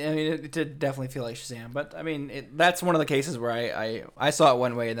 it did definitely feel like Shazam, but I mean, that's one of the cases where I saw it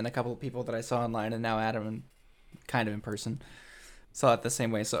one way, and then a couple of people that I saw online, and now Adam and kind of in person saw it the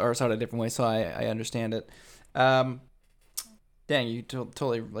same way, or saw it a different way, so I understand it. Dang, you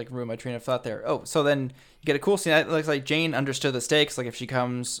totally like ruined my train of thought there. Oh, so then you get a cool scene. It looks like Jane understood the stakes. Like, if she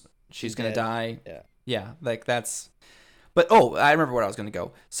comes, she's gonna die. Yeah, like that's. But I remember where I was gonna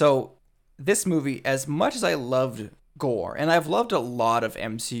go. So this movie, as much as I loved gore, and I've loved a lot of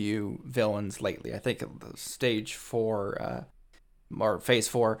MCU villains lately. I think the Stage 4 or Phase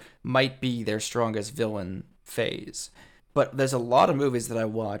 4 might be their strongest villain phase. But there's a lot of movies that I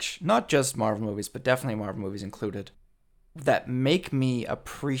watch, not just Marvel movies, but definitely Marvel movies included, that make me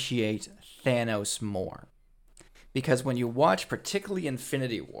appreciate Thanos more. Because when you watch particularly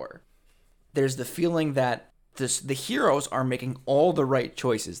Infinity War, there's the feeling that the heroes are making all the right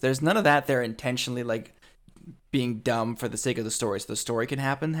choices. There's none of that they're intentionally like being dumb for the sake of the story so the story can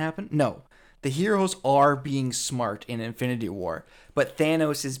happen. No. The heroes are being smart in Infinity War, but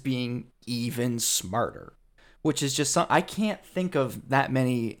Thanos is being even smarter, which is just I can't think of that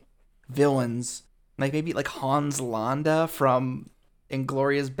many villains, like maybe like Hans Landa from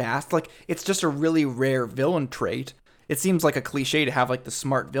Inglourious Basterds. Like, it's just a really rare villain trait. It seems like a cliche to have like the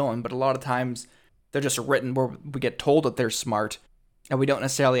smart villain, but a lot of times they're just written where we get told that they're smart and we don't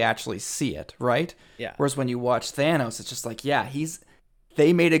necessarily actually see it, right? Yeah. Whereas when you watch Thanos, it's just like, yeah,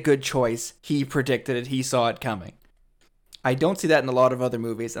 they made a good choice. He predicted it. He saw it coming. I don't see that in a lot of other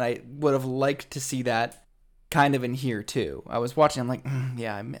movies, and I would have liked to see that kind of in here too. I was watching, I'm like,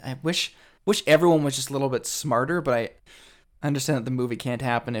 yeah, I wish everyone was just a little bit smarter, but I understand that the movie can't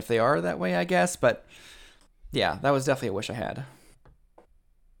happen if they are that way, I guess. But yeah, that was definitely a wish I had.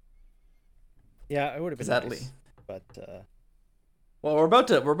 Yeah, it would have been nice. But well, we're about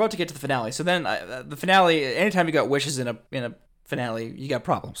to get to the finale. So then the finale, anytime you got wishes in a finale, you got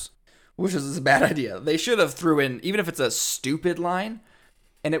problems. Wishes is a bad idea. They should have threw in, even if it's a stupid line,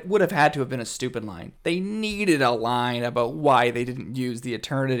 and it would have had to have been a stupid line. They needed a line about why they didn't use the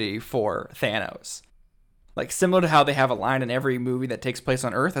Eternity for Thanos. Like, similar to how they have a line in every movie that takes place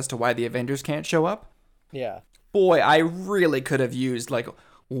on Earth as to why the Avengers can't show up. Yeah. Boy, I really could have used like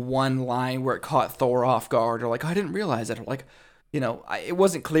one line where it caught Thor off guard, or like, I didn't realize it, or like, it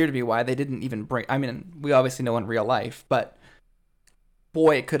wasn't clear to me why they didn't even bring. I mean, we obviously know in real life, but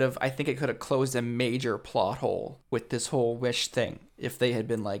boy, I think it could have closed a major plot hole with this whole wish thing if they had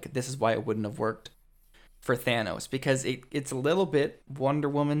been like, this is why it wouldn't have worked for Thanos, because it's a little bit Wonder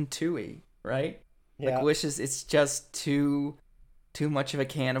Woman 2-y, right? Yeah. Like, wishes, it's just too much of a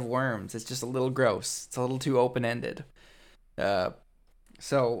can of worms. It's just a little gross. It's a little too open-ended.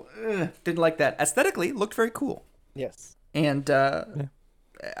 So didn't like that. Aesthetically, looked very cool. Yes. And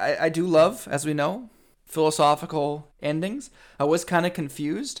I do love, as we know, philosophical endings. I was kind of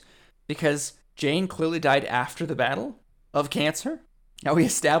confused because Jane clearly died after the battle of cancer. Now we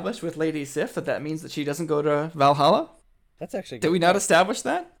established with Lady Sif that means that she doesn't go to Valhalla. That's actually Did good we not establish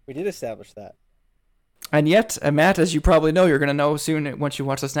that? We did establish that. And yet, Matt, as you probably know, you're going to know soon once you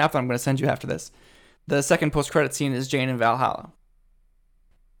watch the snap that I'm going to send you after this. The second post-credit scene is Jane in Valhalla.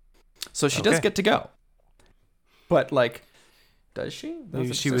 So she does get to go. But, like, does she?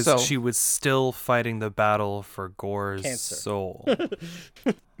 Maybe she was still fighting the battle for Gore's soul. True.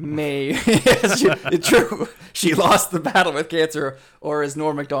 She lost the battle with cancer, or as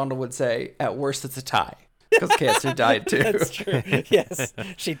Norm Macdonald would say, at worst it's a tie. Because cancer died too. That's true. Yes.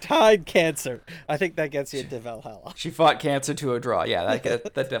 She tied cancer. I think that gets you into Valhalla. She fought cancer to a draw. Yeah,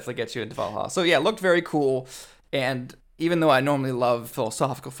 that definitely gets you into Valhalla. So yeah, it looked very cool. And even though I normally love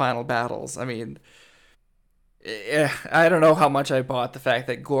philosophical final battles, I mean, I don't know how much I bought the fact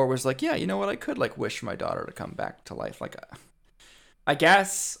that Gore was like, yeah, you know what, I could like wish my daughter to come back to life. Like, I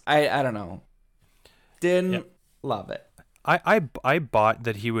guess, I don't know. Didn't love it. I bought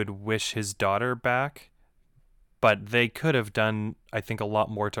that he would wish his daughter back. But they could have done, I think, a lot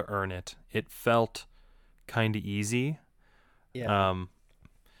more to earn it. It felt kind of easy. Yeah.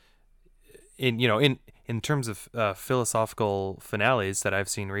 In terms of philosophical finales that I've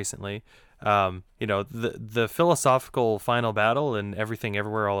seen recently, the philosophical final battle and Everything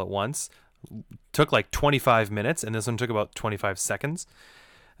Everywhere All at Once took like 25 minutes, and this one took about 25 seconds.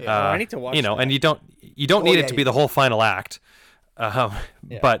 I need to watch. That. And you don't need it to be the whole final act.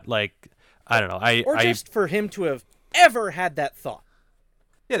 But like. I don't know. Just for him to have ever had that thought.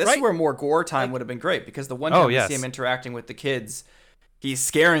 Yeah, this is where more Gore time would have been great, because the one time we see him interacting with the kids, he's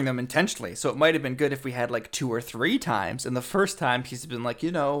scaring them intentionally. So it might have been good if we had like 2 or 3 times. And the first time he's been like,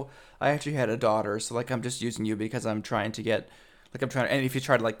 I actually had a daughter, so like I'm just using you because I'm trying to get, and if you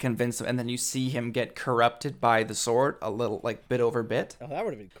try to like convince him, and then you see him get corrupted by the sword a little, like bit over bit. Oh, that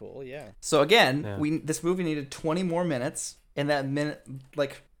would have been cool. Yeah. So again, this movie needed 20 more minutes, and that minute,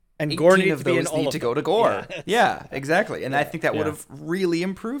 like. And Gore needs of to be in those all need of to them. go to Gore. Yeah, exactly. And I think that would have really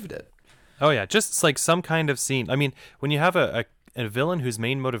improved it. Oh, yeah. Just like some kind of scene. I mean, when you have a villain whose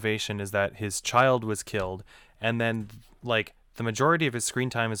main motivation is that his child was killed, and then like the majority of his screen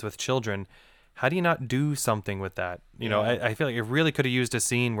time is with children, how do you not do something with that? I feel like it really could have used a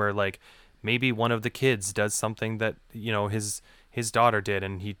scene where like maybe one of the kids does something that, his daughter did,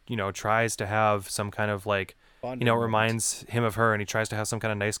 and he, tries to have some kind of like, it reminds him of her, and he tries to have some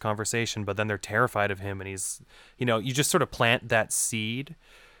kind of nice conversation, but then they're terrified of him, and he's, you just sort of plant that seed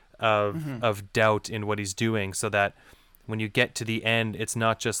of doubt in what he's doing, so that when you get to the end, it's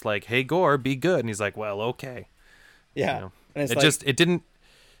not just like, hey, Gore, be good, and he's like, well, okay. Yeah. And it didn't.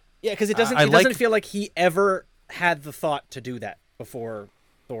 Yeah, because it doesn't feel like he ever had the thought to do that before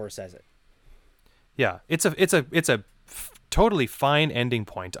Thor says it. Yeah, it's a totally fine ending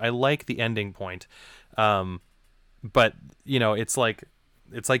point. I like the ending point. But it's like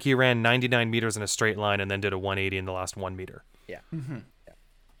he ran 99 meters in a straight line and then did a 180 in the last 1 meter. Yeah. Mm-hmm.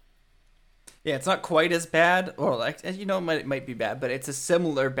 Yeah, it's not quite as bad, or like, it might be bad, but it's a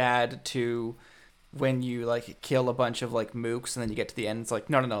similar bad to when you like kill a bunch of like mooks and then you get to the end, it's like,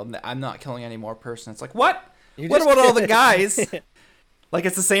 no, I'm not killing any more person. It's like, what about all the guys? Like,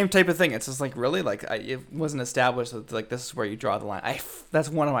 it's the same type of thing. It's just like, really, like, it wasn't established that like this is where you draw the line. That's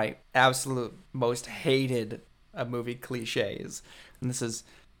one of my absolute most hated movie cliches, and this is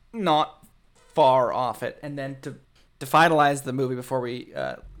not far off it. And then to finalize the movie before we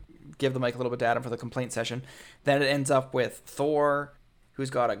give the mic a little bit to Adam for the complaint session, then it ends up with Thor, who's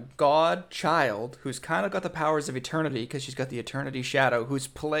got a god child who's kind of got the powers of eternity because she's got the eternity shadow, who's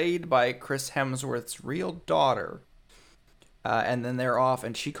played by Chris Hemsworth's real daughter. And then they're off,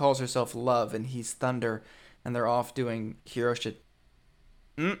 and she calls herself Love, and he's Thunder, and they're off doing hero shit.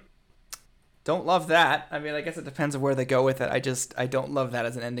 Don't love that. I mean, I guess it depends on where they go with it. I don't love that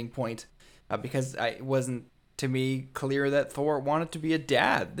as an ending point, because it wasn't, to me, clear that Thor wanted to be a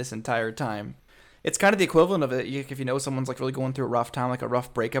dad this entire time. It's kind of the equivalent of it if you know someone's like really going through a rough time, like a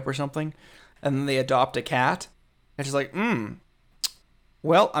rough breakup or something, and then they adopt a cat, and she's like,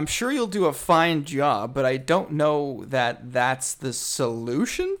 well, I'm sure you'll do a fine job, but I don't know that that's the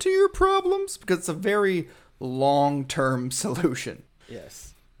solution to your problems, because it's a very long-term solution.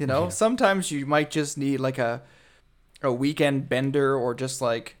 Yes. Sometimes you might just need like a weekend bender, or just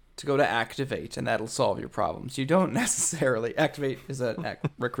like to go to Activate, and that'll solve your problems. You don't necessarily... Activate is a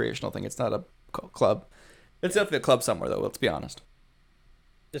recreational thing. It's not a club. It's definitely a club somewhere, though, let's be honest.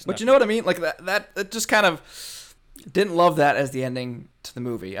 But you know what I mean? Like, that it just kind of... Didn't love that as the ending to the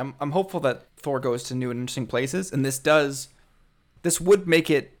movie. I'm hopeful that Thor goes to new and interesting places, and this would make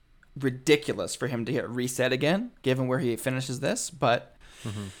it ridiculous for him to get reset again, given where he finishes this. But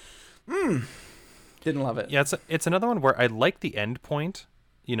Didn't love it. Yeah, it's another one where I like the end point.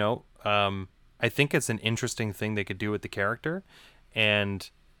 I think it's an interesting thing they could do with the character, and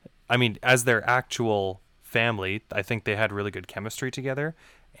I mean, as their actual family, I think they had really good chemistry together,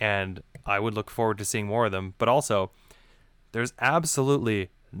 and I would look forward to seeing more of them. But also, there's absolutely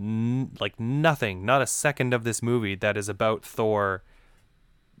nothing, not a second of this movie that is about Thor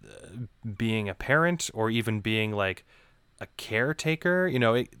being a parent or even being like a caretaker.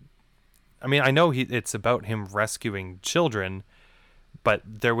 I mean, I know it's about him rescuing children, but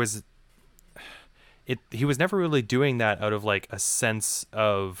he was never really doing that out of like a sense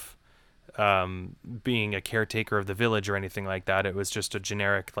of being a caretaker of the village or anything like that. It was just a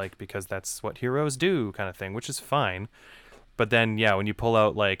generic, like, because that's what heroes do kind of thing, which is fine. But then, yeah, when you pull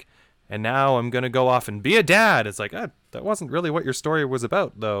out like, and now I'm going to go off and be a dad, it's like, that wasn't really what your story was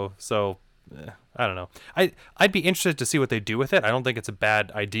about, though. So I don't know. I'd be interested to see what they do with it. I don't think it's a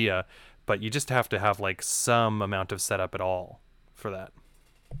bad idea, but you just have to have like some amount of setup at all for that.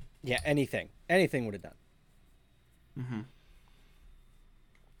 Yeah, anything would have done. Mm-hmm.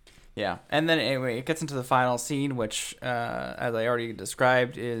 Yeah, and then anyway, it gets into the final scene, which, as I already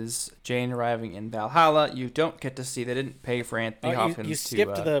described, is Jane arriving in Valhalla. You don't get to see; they didn't pay for Anthony Hopkins. You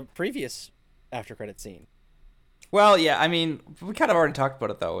skipped the previous after credit scene. Well, yeah, I mean, we kind of already talked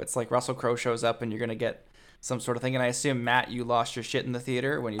about it though. It's like Russell Crowe shows up, and you're gonna get some sort of thing. And I assume, Matt, you lost your shit in the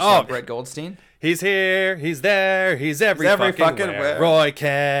theater when you saw Brett Goldstein. He's here, he's there, he's every fucking where. Roy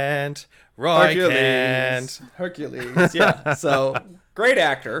Kent. Hercules, yeah. So, great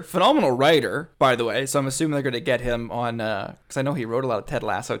actor, phenomenal writer, by the way. So I'm assuming they're going to get him on, because I know he wrote a lot of Ted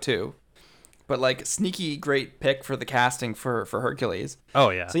Lasso too. But like, sneaky great pick for the casting for Hercules.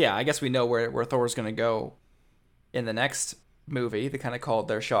 Oh yeah. So yeah, I guess we know where Thor's going to go in the next movie. They kind of called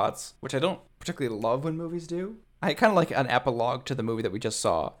their shots, which I don't particularly love when movies do. I kind of like an epilogue to the movie that we just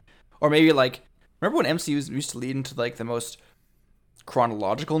saw, or maybe like, remember when MCU used to lead into like the most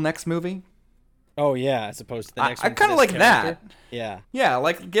chronological next movie? Oh yeah, as opposed to the next. I kind of like character. that. Yeah,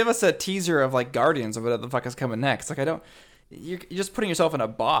 like give us a teaser of like Guardians or whatever the fuck is coming next. Like you're just putting yourself in a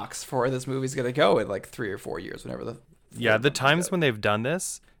box for where this movie's gonna go in like 3 or 4 years, whenever the times when they've done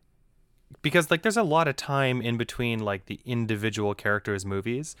this, because like there's a lot of time in between like the individual characters'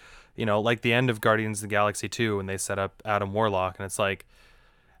 movies. Like the end of Guardians of the Galaxy 2 when they set up Adam Warlock, and it's like,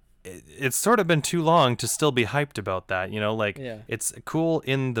 it's sort of been too long to still be hyped about that, It's cool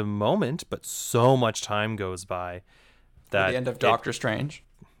in the moment, but so much time goes by that the end of Doctor Strange,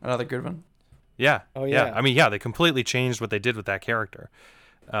 another good one. Yeah. Oh yeah. I mean, they completely changed what they did with that character.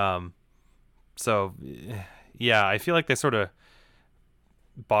 So yeah, I feel like they sort of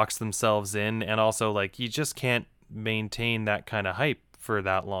box themselves in, and also like you just can't maintain that kind of hype for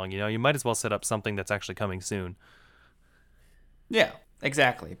that long. You might as well set up something that's actually coming soon. Yeah.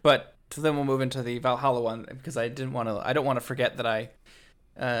 Exactly, but so then we'll move into the Valhalla one, because I don't want to forget that I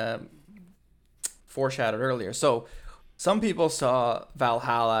foreshadowed earlier. So some people saw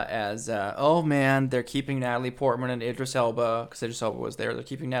Valhalla as, oh man, they're keeping Natalie Portman and Idris Elba, because Idris Elba was there. They're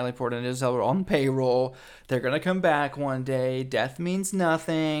keeping Natalie Portman and Idris Elba on payroll. They're gonna come back one day. Death means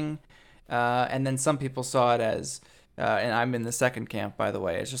nothing. And then some people saw it as, and I'm in the second camp, by the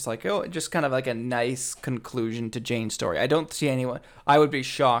way. It's just like, just kind of like a nice conclusion to Jane's story. I don't see anyone. I would be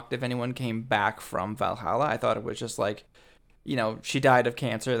shocked if anyone came back from Valhalla. I thought it was just like, she died of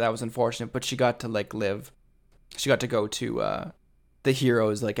cancer. That was unfortunate, but she got to like live. She got to go to the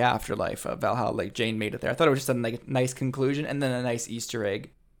heroes like afterlife of Valhalla. Like Jane made it there. I thought it was just a nice conclusion, and then a nice Easter egg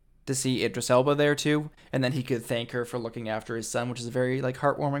to see Idris Elba there too, and then he could thank her for looking after his son, which is a very like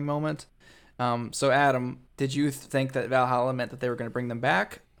heartwarming moment. So Adam, did you think that Valhalla meant that they were going to bring them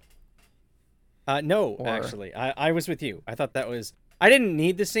back? No, actually, I was with you. I thought I didn't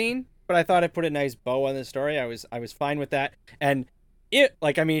need the scene, but I thought it put a nice bow on the story. I was fine with that. And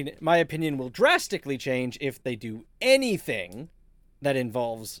my opinion will drastically change if they do anything that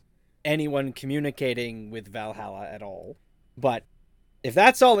involves anyone communicating with Valhalla at all. But if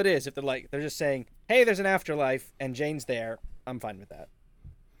that's all it is, if they're just saying, hey, there's an afterlife and Jane's there, I'm fine with that.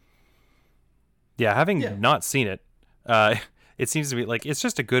 Yeah, having not seen it, it seems to be like it's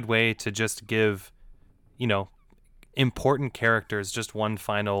just a good way to just give, important characters just one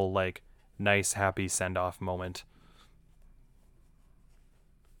final like nice happy send-off moment.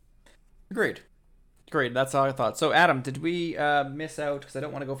 Agreed. That's all I thought. So Adam, did we miss out, because I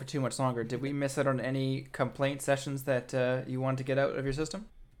don't want to go for too much longer, did we miss out on any complaint sessions that you wanted to get out of your system?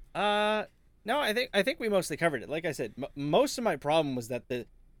 No, I think we mostly covered it. Like I said, most of my problem was that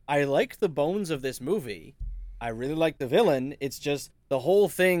I liked the bones of this movie. I really liked the villain. It's just the whole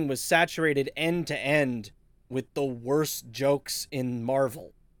thing was saturated end to end with the worst jokes in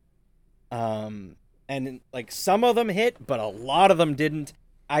Marvel. And like some of them hit, but a lot of them didn't.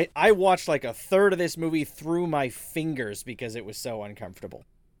 I watched like a third of this movie through my fingers because it was so uncomfortable.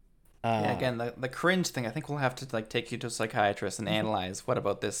 Yeah, again, the cringe thing, I think we'll have to like take you to a psychiatrist and analyze what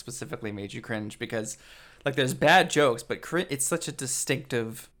about this specifically made you cringe, because like there's bad jokes, but it's such a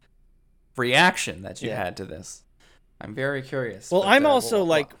distinctive reaction that you had to this. I'm very curious. Well, but, I'm also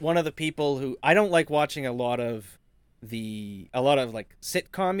like one of the people who I don't like watching a lot of like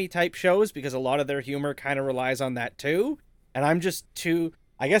sitcom-y type shows because a lot of their humor kind of relies on that too, and I'm just too,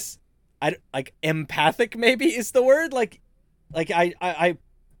 I guess, I like empathic maybe is the word, like I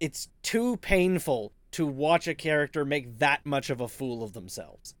it's too painful to watch a character make that much of a fool of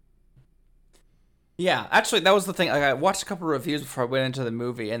themselves. Yeah, actually, that was the thing. Like, I watched a couple of reviews before I went into the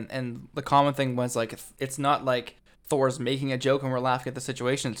movie, and the common thing was like, it's not like Thor's making a joke and we're laughing at the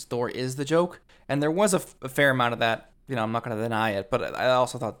situation. It's Thor is the joke, and there was a fair amount of that. You know, I'm not going to deny it, but I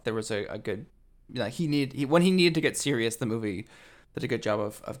also thought there was a good, you know, when he needed to get serious, the movie did a good job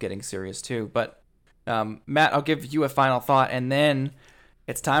of getting serious too. But Matt, I'll give you a final thought, and then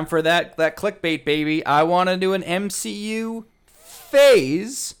it's time for that clickbait, baby. I want to do an MCU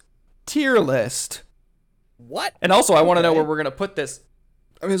phase tier list. What? And also, I want to know where we're going to put this.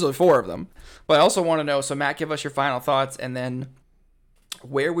 I mean, there's only 4 of them. But I also want to know, so Matt, give us your final thoughts, and then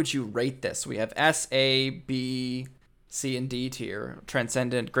where would you rate this? We have S, A, B, C, and D tier.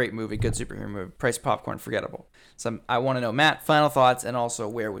 Transcendent, great movie, good superhero movie. Price popcorn, forgettable. So I want to know, Matt, final thoughts, and also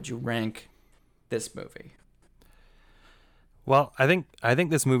where would you rank this movie? Well, I think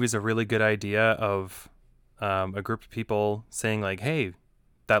this movie is a really good idea of a group of people saying like, hey,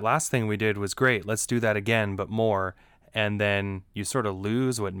 that last thing we did was great. Let's do that again, but more. And then you sort of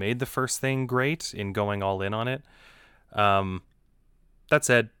lose what made the first thing great in going all in on it. That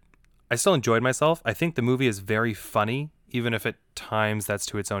said, I still enjoyed myself. I think the movie is very funny, even if at times that's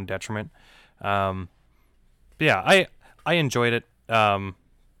to its own detriment. But yeah, I enjoyed it.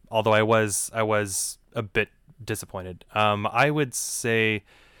 Although I was a bit disappointed. I would say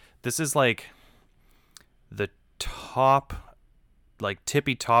this is like the top, like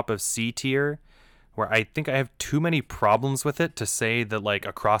tippy top of C tier, where I think I have too many problems with it to say that like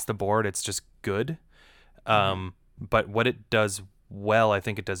across the board it's just good. But what it does well, I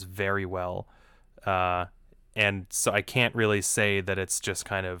think it does very well. And so I can't really say that it's just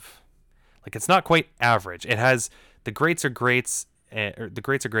kind of like, it's not quite average. It has the greats are greats, the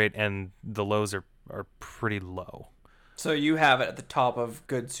greats are great, and the lows are pretty low. So you have it at the top of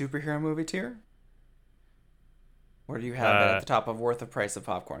good superhero movie tier? Or do you have it at the top of worth the price of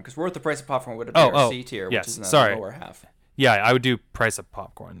popcorn? Because worth the price of popcorn would appear C tier, which is in the lower half. Yeah, I would do price of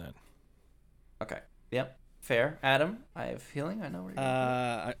popcorn then. Okay. Yep. Fair. Adam, I have a feeling I know where you're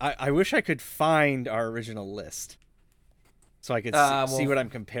going. I wish I could find our original list so I could see what I'm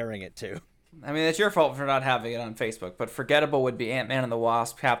comparing it to. I mean, it's your fault for not having it on Facebook, but forgettable would be Ant-Man and the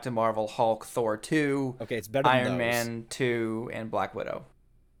Wasp, Captain Marvel, Hulk, Thor 2, okay, it's better than Iron Man 2, and Black Widow.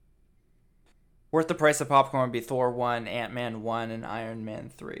 Worth the price of popcorn would be Thor 1, Ant-Man 1, and Iron Man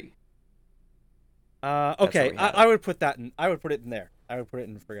 3. Okay, I would put that in. I would put it in there. I would put it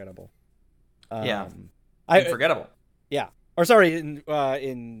in forgettable. Yeah, forgettable. Yeah, or sorry,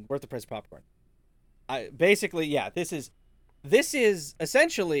 in worth the price of popcorn. Basically, yeah, this is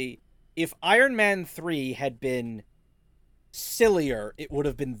essentially, if Iron Man 3 had been sillier, it would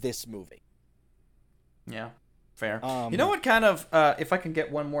have been this movie. Yeah, fair. You know what kind of, if I can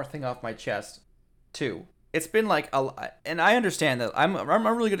get one more thing off my chest, too. It's been like, and I understand that I'm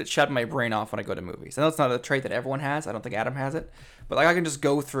really good at shutting my brain off when I go to movies. I know it's not a trait that everyone has. I don't think Adam has it. But like I can just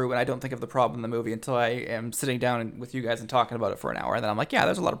go through and I don't think of the problem in the movie until I am sitting down with you guys and talking about it for an hour. And then I'm like, yeah,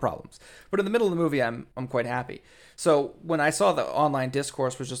 there's a lot of problems. But in the middle of the movie, I'm quite happy. So when I saw the online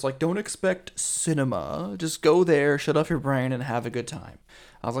discourse was just like, don't expect cinema. Just go there, shut off your brain, and have a good time.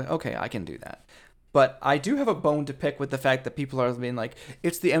 I was like, okay, I can do that. But I do have a bone to pick with the fact that people are being like,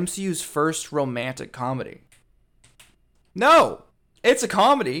 it's the MCU's first romantic comedy. No! It's a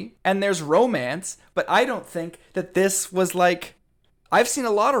comedy, and there's romance, but I don't think that this was like... I've seen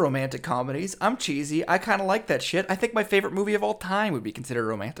a lot of romantic comedies. I'm cheesy. I kind of like that shit. I think my favorite movie of all time would be considered a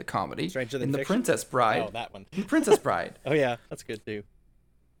romantic comedy. Stranger Than in The Fiction? Princess Bride. Oh, that one. Princess Bride. Oh yeah, that's good too.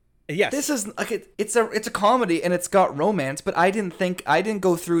 Yes. This is like it's a comedy and it's got romance, but I didn't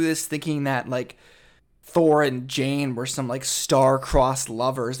go through this thinking that like Thor and Jane were some like star-crossed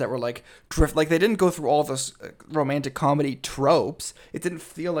lovers that were like they didn't go through all this romantic comedy tropes. It didn't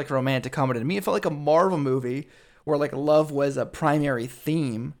feel like a romantic comedy to me. It felt like a Marvel movie where like love was a primary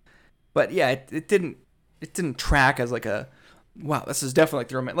theme. But yeah, it didn't track as like a wow, this is definitely like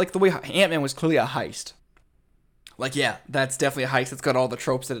the romantic, like the way Ant-Man was clearly a heist. Like, yeah, that's definitely a heist. It's got all the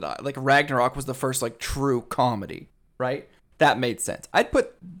tropes that it, like Ragnarok was the first like true comedy, right? That made sense. I'd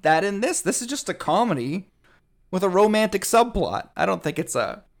put that in this. This is just a comedy with a romantic subplot. I don't think it's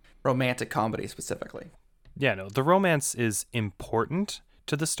a romantic comedy specifically. Yeah, no, the romance is important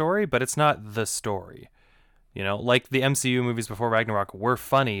to the story, but it's not the story. You know, like the MCU movies before Ragnarok were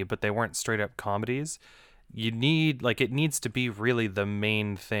funny, but they weren't straight up comedies. You need, like, it needs to be really the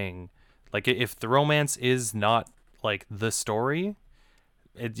main thing. Like, if the romance is not, like, the story,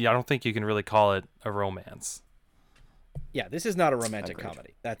 I don't think you can really call it a romance. Yeah, this is not a romantic Agreed.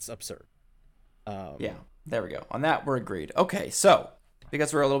 comedy. That's absurd. Yeah, there we go. On that, we're agreed. Okay, so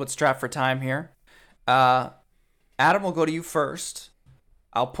because we're a little bit strapped for time here, Adam will go to you first.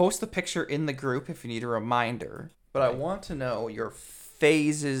 I'll post the picture in the group if you need a reminder, but I want to know your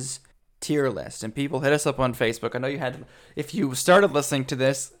phases tier list. And people, hit us up on Facebook. I know you had, if you started listening to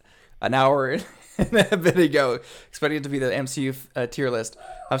this an hour and a bit ago, expecting it to be the MCU tier list,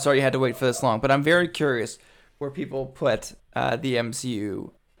 I'm sorry you had to wait for this long, but I'm very curious where people put the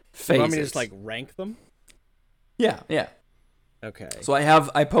MCU phases. You want me to just like rank them? Yeah. Okay. So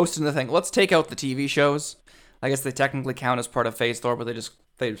I posted in the thing. Let's take out the TV shows. I guess they technically count as part of Phase Thor, but they just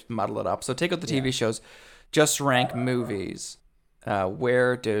muddle it up. So take out the TV shows. Just rank movies.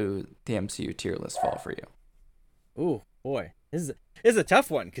 Where do the MCU tier list fall for you? Ooh, boy, this is a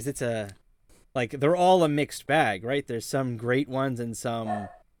tough one because it's they're all a mixed bag, right? There's some great ones and some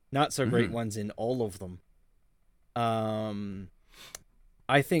not so great ones in all of them.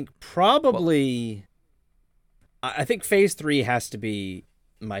 I think probably. I think Phase 3 has to be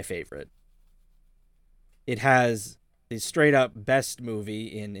my favorite. It has the straight up best movie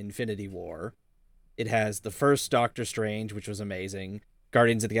in Infinity War. It has the first Doctor Strange, which was amazing.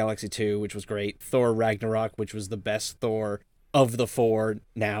 Guardians of the Galaxy 2, which was great. Thor Ragnarok, which was the best Thor of the four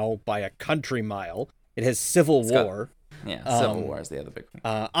now by a country mile. It has Civil War. Civil War is the other big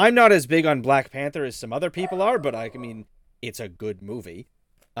one. I'm not as big on Black Panther as some other people are, but I mean, it's a good movie.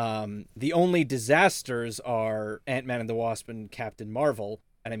 The only disasters are Ant-Man and the Wasp and Captain Marvel.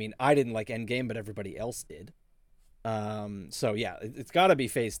 And I mean, I didn't like Endgame, but everybody else did. So yeah, it's got to be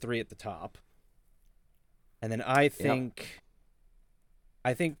Phase 3 at the top. And then I think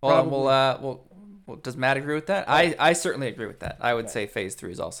probably... Well, does Matt agree with that? I certainly agree with that. I would say Phase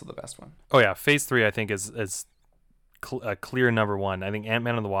 3 is also the best one. Oh yeah, Phase 3 I think is a clear number one. I think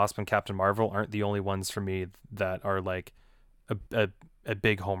Ant-Man and the Wasp and Captain Marvel aren't the only ones for me that are like a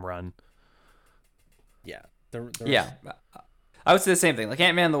big home run. Yeah. Yeah. I would say the same thing. Like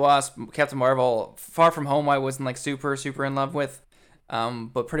Ant-Man and the Wasp, Captain Marvel, Far From Home I wasn't like super in love with.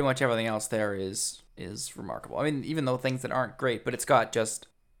 But pretty much everything else there is remarkable. I mean, even though things that aren't great, but it's got just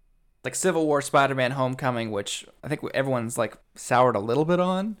like Civil War, Spider-Man, Homecoming, which I think everyone's like soured a little bit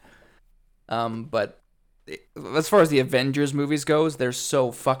on. But as far as the Avengers movies goes, they're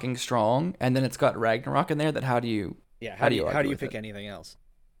so fucking strong. And then it's got Ragnarok in there that how do you pick anything else?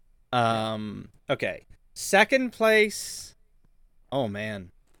 Okay. Second place. Oh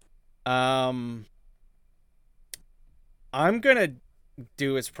man. I'm gonna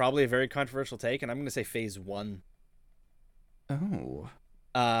do, it's probably a very controversial take, and I'm gonna say Phase 1. Oh.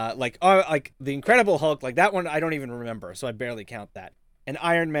 Like the Incredible Hulk, like that one I don't even remember, so I barely count that. And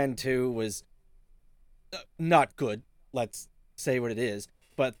Iron Man 2 was not good. Let's say what it is.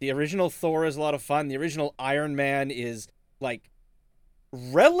 But the original Thor is a lot of fun. The original Iron Man is like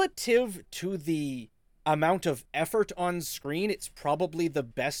relative to the amount of effort on screen, it's probably the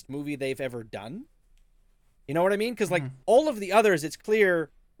best movie they've ever done. You know what I mean? Because like all of the others, it's clear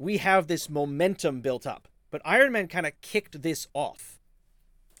we have this momentum built up. But Iron Man kind of kicked this off.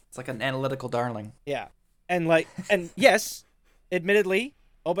 It's like an analytical darling. Yeah. And yes, admittedly,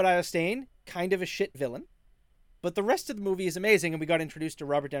 Obadiah Stane, kind of a shit villain. But the rest of the movie is amazing, and we got introduced to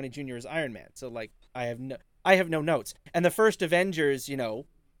Robert Downey Jr. as Iron Man. So like I have no notes. And the first Avengers,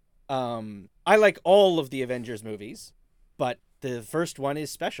 I like all of the Avengers movies, but the first one is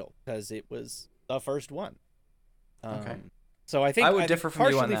special because it was the first one. Okay. So I think I would differ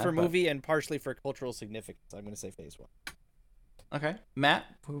from you on partially that, for but... movie and partially for cultural significance. I'm going to say Phase 1. Okay. Matt,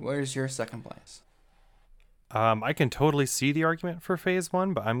 where's your second place? I can totally see the argument for Phase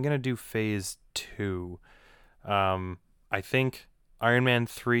 1, but I'm going to do Phase 2. I think Iron Man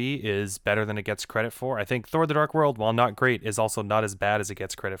 3 is better than it gets credit for. I think Thor: The Dark World, while not great, is also not as bad as it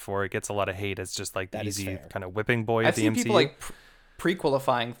gets credit for. It gets a lot of hate as just like the easy kind of whipping boy of the MCU. I've seen people like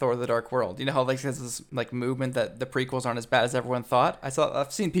pre-qualifying Thor: The Dark World. You know how like there's this like movement that the prequels aren't as bad as everyone thought?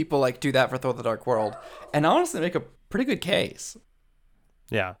 I've seen people like do that for Thor: The Dark World and honestly make a pretty good case.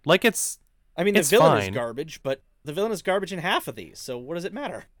 Yeah. Like the villain is garbage, but the villain is garbage in half of these. So what does it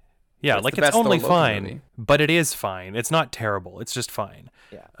matter? Yeah, It's like the it's best only Thor Loki fine, movie. but it is fine. It's not terrible. It's just fine.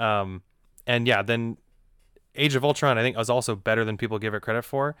 Yeah. And yeah, then Age of Ultron I think was also better than people give it credit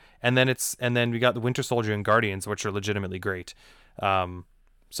for. And then we got the Winter Soldier and Guardians, which are legitimately great.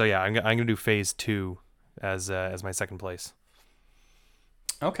 So yeah, I'm gonna do Phase 2 as my second place.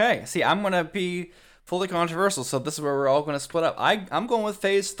 Okay. See, I'm gonna be fully controversial, so this is where we're all gonna split up. I'm going with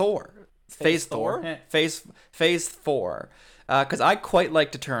Phase Thor. Phase Thor. Thor? Phase 4. Because I quite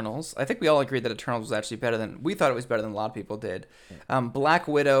liked Eternals. I think we all agreed that Eternals was actually better than we thought it was better than a lot of people did. Black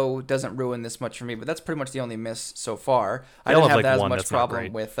Widow doesn't ruin this much for me, but that's pretty much the only miss so far. I They all didn't have, have like, that as one much that's not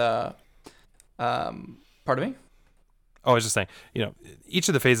problem great. with. Pardon me. Oh, I was just saying, each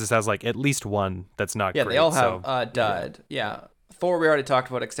of the phases has like at least one that's not Yeah, great. they all have so, dud. Yeah. Thor we already talked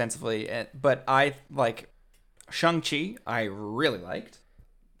about extensively, but I like Shang-Chi. I really liked.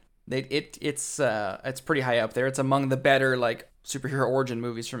 It's pretty high up there. It's among the better like superhero origin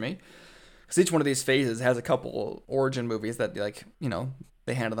movies for me. Because each one of these phases has a couple origin movies that like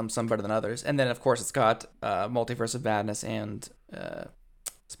they handle them some better than others. And then of course it's got Multiverse of Madness and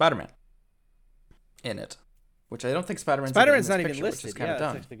Spider-Man in it, which I don't think Spider-Man's Spider-Man's in not this even picture, which is listed. kind Yeah, of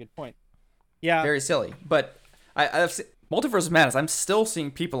that's dumb. actually a good point. Yeah. Very silly. But I've seen Multiverse of Madness. I'm still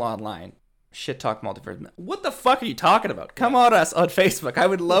seeing people online shit talk Multiverse of Madness. What the fuck are you talking about? Come on us on Facebook. I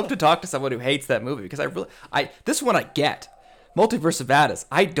would love to talk to someone who hates that movie because this one I get. Multiverse of Madness,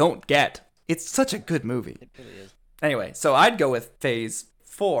 I don't get. It's such a good movie. It really is. Anyway, so I'd go with Phase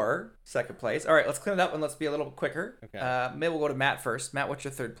 4, second place. All right, let's clean it up and let's be a little bit quicker. Okay. Maybe we'll go to Matt first. Matt, what's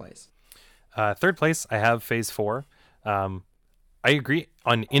your third place? Third place, I have Phase 4. I agree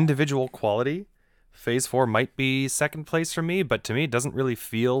on individual quality. Phase 4 might be second place for me, but to me, it doesn't really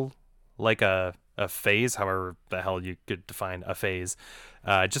feel like a phase, however the hell you could define a phase.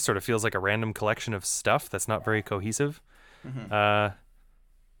 It just sort of feels like a random collection of stuff that's not very cohesive.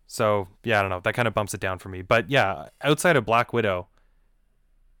 So, yeah, I don't know. That kind of bumps it down for me. But yeah, outside of Black Widow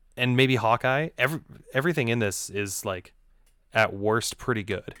and maybe Hawkeye, everything in this is like at worst pretty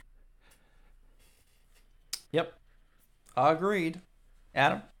good. Yep. Agreed.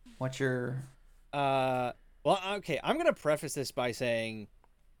 Adam, what's your... Well, okay. I'm gonna preface this by saying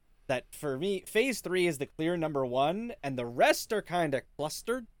that for me, Phase 3 is the clear number 1, and the rest are kind of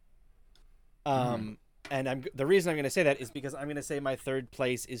clustered. And the reason I'm gonna say that is because I'm gonna say my third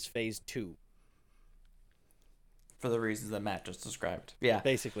place is Phase 2. For the reasons that Matt just described. Yeah.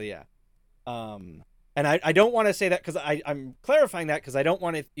 Basically, yeah. And I don't want to say that because I'm clarifying that because I don't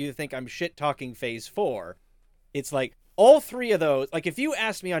want you to think I'm shit talking Phase 4. It's like all three of those. Like if you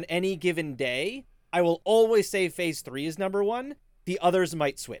ask me on any given day, I will always say Phase 3 is number 1. The others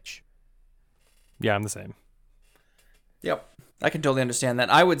might switch. Yeah, I'm the same. Yep. I can totally understand that.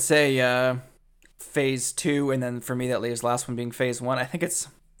 I would say Phase 2, and then for me that leaves last one being Phase 1. I think it's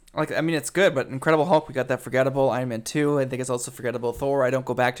it's good, but Incredible Hulk, we got that forgettable. Iron Man 2, I think it's also forgettable. Thor, I don't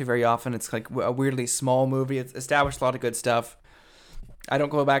go back to very often. It's like a weirdly small movie. It's established a lot of good stuff. I don't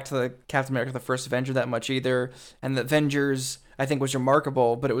go back to the Captain America: The First Avenger that much either. And the Avengers, I think, was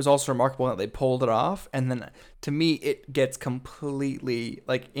remarkable, but it was also remarkable that they pulled it off. And then, to me, it gets completely,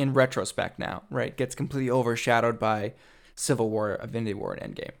 like, in retrospect now, right? Gets completely overshadowed by Civil War, Infinity War,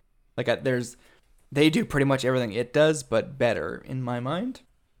 and Endgame. Like, they do pretty much everything it does, but better, in my mind.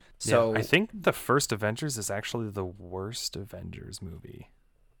 So yeah, I think the first Avengers is actually the worst Avengers movie.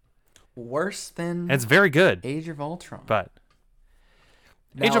 Worse than And it's very good, Age of Ultron. but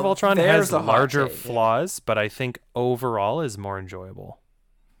Now, Age of Ultron there's has a hot larger take. flaws, but I think overall is more enjoyable.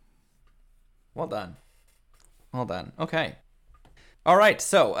 Well done. Well done. Okay. All right.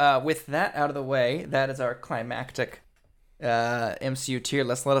 So with that out of the way, that is our climactic MCU tier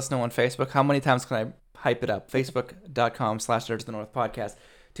list. Let us know on Facebook. How many times can I hype it up? Facebook.com/Nerds of the North podcast.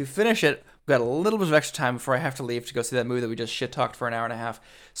 To finish it, we've got a little bit of extra time before I have to leave to go see that movie that we just shit talked for an hour and a half.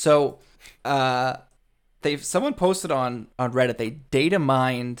 So someone posted on Reddit, they data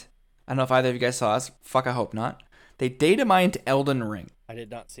mined, I don't know if either of you guys saw this. Fuck, I hope not. They data mined Elden Ring. I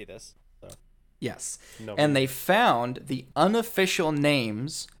did not see this. So. Yes. No. And they found the unofficial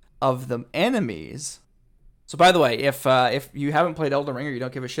names of the enemies. So, by the way, if you haven't played Elden Ring or you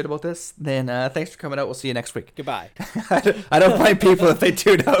don't give a shit about this, then thanks for coming out. We'll see you next week. Goodbye. I don't blame people if they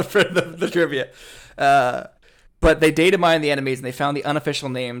tune out for the trivia. But they data mined the enemies and they found the unofficial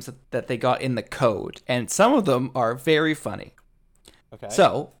names that they got in the code. And some of them are very funny. Okay.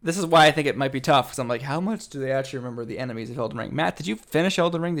 So, this is why I think it might be tough. Because I'm like, how much do they actually remember the enemies of Elden Ring? Matt, did you finish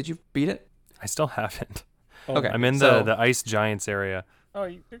Elden Ring? Did you beat it? I still haven't. Okay. I'm in so- the Ice Giants area. Oh,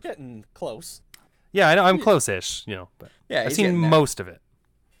 you're getting close. Yeah, I know I'm close-ish, but Yeah, I've he's seen getting there. most of it.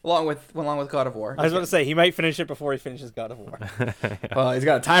 along with God of War. I was about to say he might finish it before he finishes God of War. Well, he's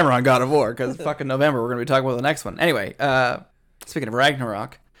got a timer on God of War because fucking November we're gonna be talking about the next one. Anyway, speaking of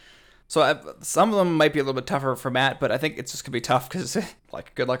Ragnarok, so some of them might be a little bit tougher for Matt, but I think it's just gonna be tough because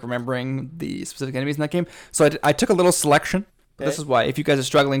like good luck remembering the specific enemies in that game. So I took a little selection. But this is why if you guys are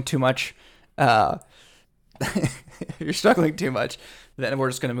struggling too much, if you're struggling too much, then we're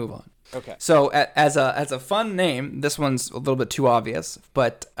just gonna move on. Okay. So as a fun name, this one's a little bit too obvious,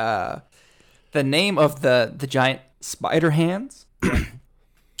 but the name of the giant spider hands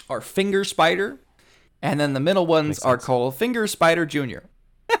are Finger Spider, and then the middle ones are called Finger Spider Junior,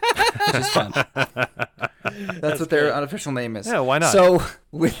 which is fun. That's what their unofficial name is. Yeah, why not? So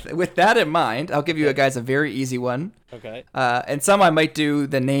with that in mind, I'll give you guys a very easy one. Okay. And some I might do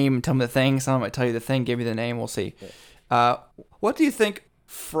the name, tell me the thing. Some I might tell you the thing, give you the name. We'll see. What do you think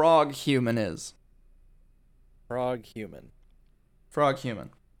Frog Human is? Frog Human. Frog Human.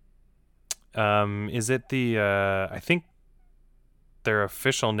 Is it the? I think their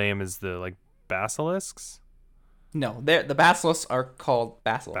official name is the like basilisks. No, the basilisks are called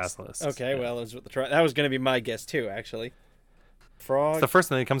basilisks. Basilisks. Okay, yeah. well, that was going to be my guess too, actually. Frog. It's the first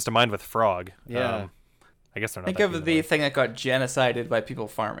thing that comes to mind with frog. Yeah. I guess they're not. Think that of big the a thing that got genocided by people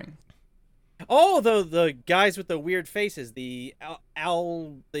farming. Oh, the guys with the weird faces, the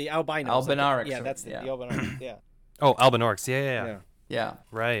albinos. Albinarics. Yeah, that's the albinarics. Yeah. Oh, Albinorix. Yeah. Yeah.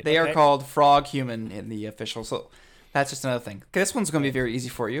 Right. They are Okay. called Frog Human in the official. So that's just another thing. Okay, this one's going to be very easy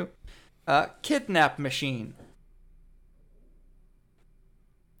for you. Kidnap Machine.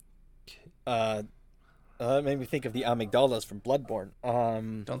 It made me think of the amygdalas from Bloodborne.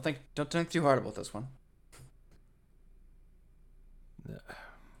 Don't think too hard about this one.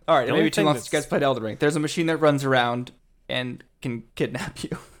 All right, it The may only be too thing long since you that's- guys played Elden Ring. There's a machine that runs around and can kidnap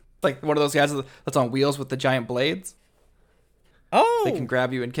you. Like one of those guys that's on wheels with the giant blades. Oh, They can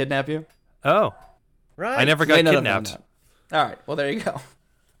grab you and kidnap you. Oh, right. I never You got may not have known kidnapped. that. All right, well there you go.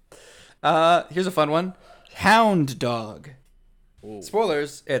 Here's a fun one. Hound Dog. Ooh.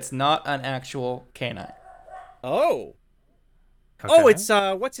 Spoilers, it's not an actual canine. Oh. Okay. Oh, it's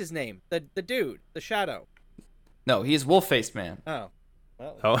what's his name? The dude, the shadow. No, he's Wolf-Faced Man. Oh.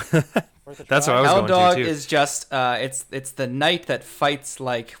 Well, Oh, worth a that's try. what I was Hound going Dog to too. is just it's the knight that fights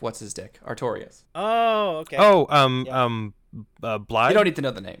like what's his dick? Artorias. Oh, okay. Oh, Yeah. Blythe. You don't need to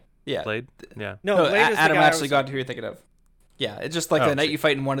know the name. Yeah. Blade. Yeah. no, No, Blade is the Adam guy I actually was- got who you're thinking of. Yeah, it's just like Oh, the knight shit. you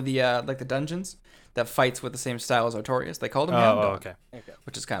fight in one of the like the dungeons that fights with the same style as Artorias. They called him Oh, Hound oh, Dog, okay. Okay.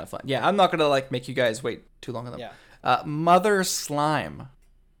 which is kind of fun. Yeah, I'm not gonna like make you guys wait too long on them. Yeah. Mother Slime.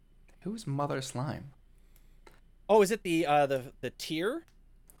 Who's Mother Slime? Oh, is it the tier?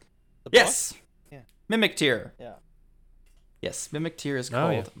 The Yes. boss? Yeah. Mimic Tear. Yeah. Yes, Mimic Tear is Oh,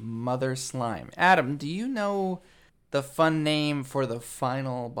 called yeah. Mother Slime. Adam, do you know the fun name for the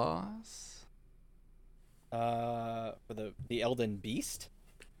final boss? For the Elden Beast.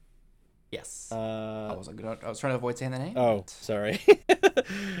 Yes. I was trying to avoid saying the name. Oh, sorry.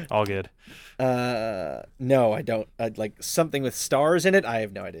 All good. No, I don't. Like something with stars in it. I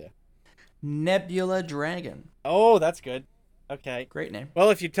have no idea. Nebula Dragon. Oh, that's good. Okay. Great name. Well,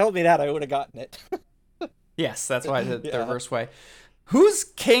 if you told me that, I would have gotten it. Yes, that's why I did the Yeah. reverse way. Who's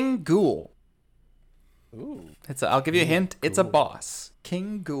King Ghoul? Ooh, I'll give you a hint. It's a Ghoul. boss.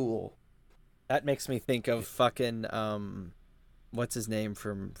 King Ghoul. that makes me think of fucking what's his name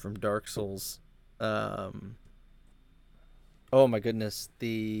from Dark Souls? Oh my goodness,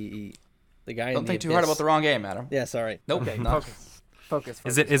 the guy. Don't in think the too hard Abyss. about the wrong game, Adam. Yeah, sorry. Nope. Okay, not. focus.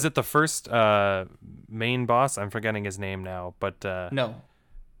 Is it the first main boss? I'm forgetting his name now, but No.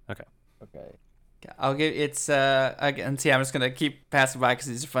 Okay. I'll give it's again. See, I'm just gonna keep passing by because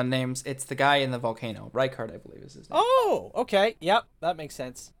these are fun names. It's the guy in the volcano. Rykard, I believe, is his name. Oh, okay. Yep, that makes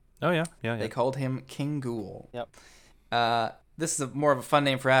sense. oh yeah. They called him King Ghoul. Yep. This is more of a fun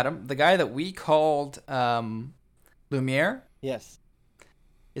name for Adam. The guy that we called Lumiere Yes.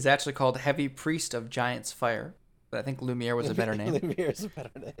 is actually called Heavy Priest of Giant's Fire. But I think Lumiere was a better name. Lumiere is a better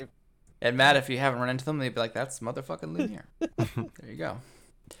name. And Matt, if you haven't run into them, they'd be like, "That's motherfucking Lumiere." There you go.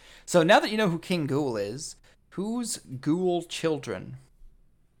 So now that you know who King Ghoul is, who's Ghoul children?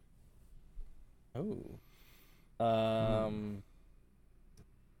 Oh.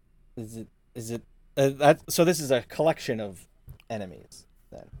 Is it that? So this is a collection of enemies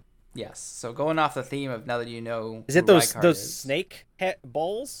then. Yes. So going off the theme of now that you know, Is it who those Rykard those is. snake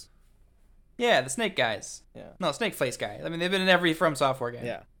balls? Yeah, the snake guys. Yeah. No, snake face guy. I mean, they've been in every From Software game.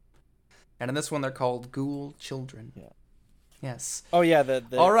 Yeah. And in this one, they're called Ghoul children. Yeah. Yes. Oh yeah, the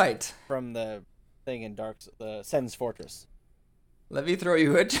All right. from the thing in the Sen's Fortress. Let me throw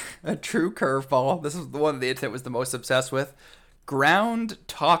you a true curveball. This is the one the internet was the most obsessed with. Ground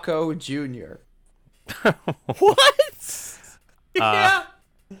Taco Jr. What? Yeah.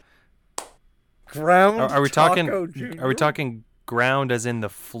 Ground Are we Taco talking? Jr.? Are we talking ground as in the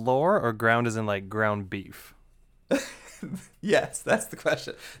floor, or ground as in like ground beef? Yes, that's the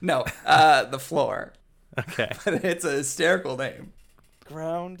question. No, the floor. Okay. But it's a hysterical name.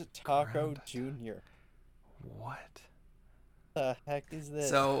 Ground Taco Jr. What? The heck is this?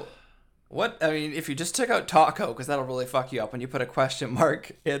 So, what? I mean, if you just took out taco, because that'll really fuck you up when you put a question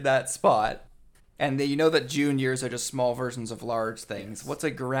mark in that spot, and then you know that juniors are just small versions of large things. What's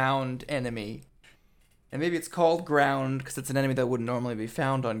a ground enemy? And maybe it's called ground because it's an enemy that wouldn't normally be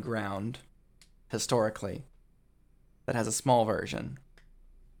found on ground, historically. That has a small version.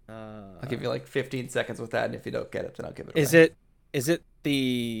 I'll give you like 15 seconds with that, and if you don't get it, then I'll give it away. Is it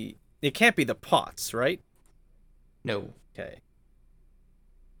the... It can't be the pots, right? No. Okay.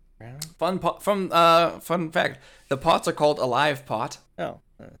 Ground? Fun fact: the pots are called Alive Pot, Oh.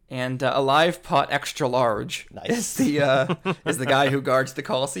 and Alive Pot Extra Large Nice. is the guy who guards the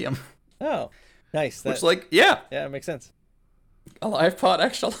Coliseum. Oh. Nice. Which, like, yeah, Yeah, it makes sense. Alive Pot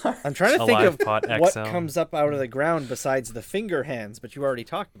Extra Large. I'm trying to think Alive of Pot what XL. comes up out of the ground besides the finger hands, but you already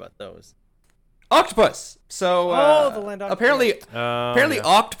talked about those. Octopus. So the land octopus. apparently Yeah.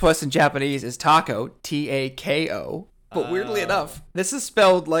 octopus in Japanese is taco, Tako. But weirdly enough, this is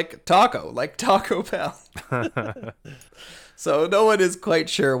spelled like taco, like Taco Bell. So no one is quite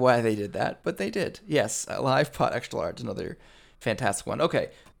sure why they did that, but they did. Yes, Alive Pot Extra Large, another fantastic one. Okay,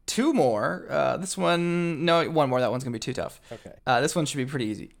 two more. This one, no, one more. That one's gonna be too tough. Okay. This one should be pretty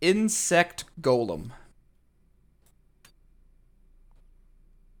easy. Insect Golem.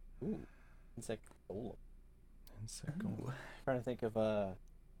 Insect golem. Insect Trying to think of a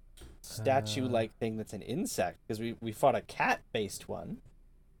statue-like thing that's an insect, because we fought a cat-based one.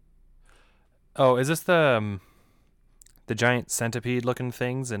 Oh, is this the giant centipede-looking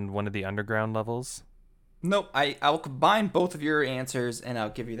things in one of the underground levels? Nope. I'll combine both of your answers, and I'll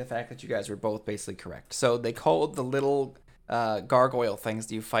give you the fact that you guys were both basically correct. So they called the little gargoyle things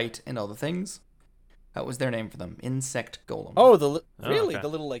that you fight in all the things. That was their name for them. Insect Golem. Oh, Oh, really? okay. The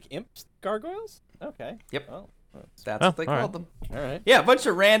little, like, imp gargoyles? Okay. Yep. Oh, That's Oh, what they all right. called them. all right. Yeah, a bunch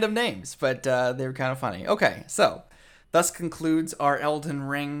of random names, but they were kind of funny. Okay, so thus concludes our Elden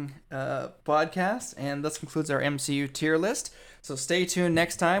Ring podcast, and thus concludes our MCU tier list. So stay tuned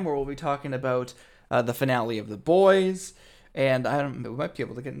next time, where we'll be talking about the finale of The Boys, and we might be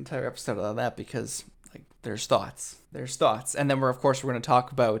able to get an entire episode out of that because like there's thoughts, and then we're going to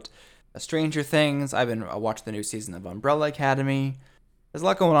talk about Stranger Things. I've been watching the new season of Umbrella Academy. There's a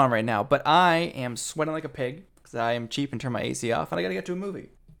lot going on right now, but I am sweating like a pig because I am cheap and turn my AC off, and I got to get to a movie.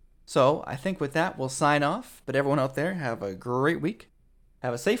 So I think with that, we'll sign off. But everyone out there, have a great week.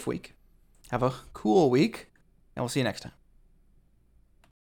 Have a safe week. Have a cool week. And we'll see you next time.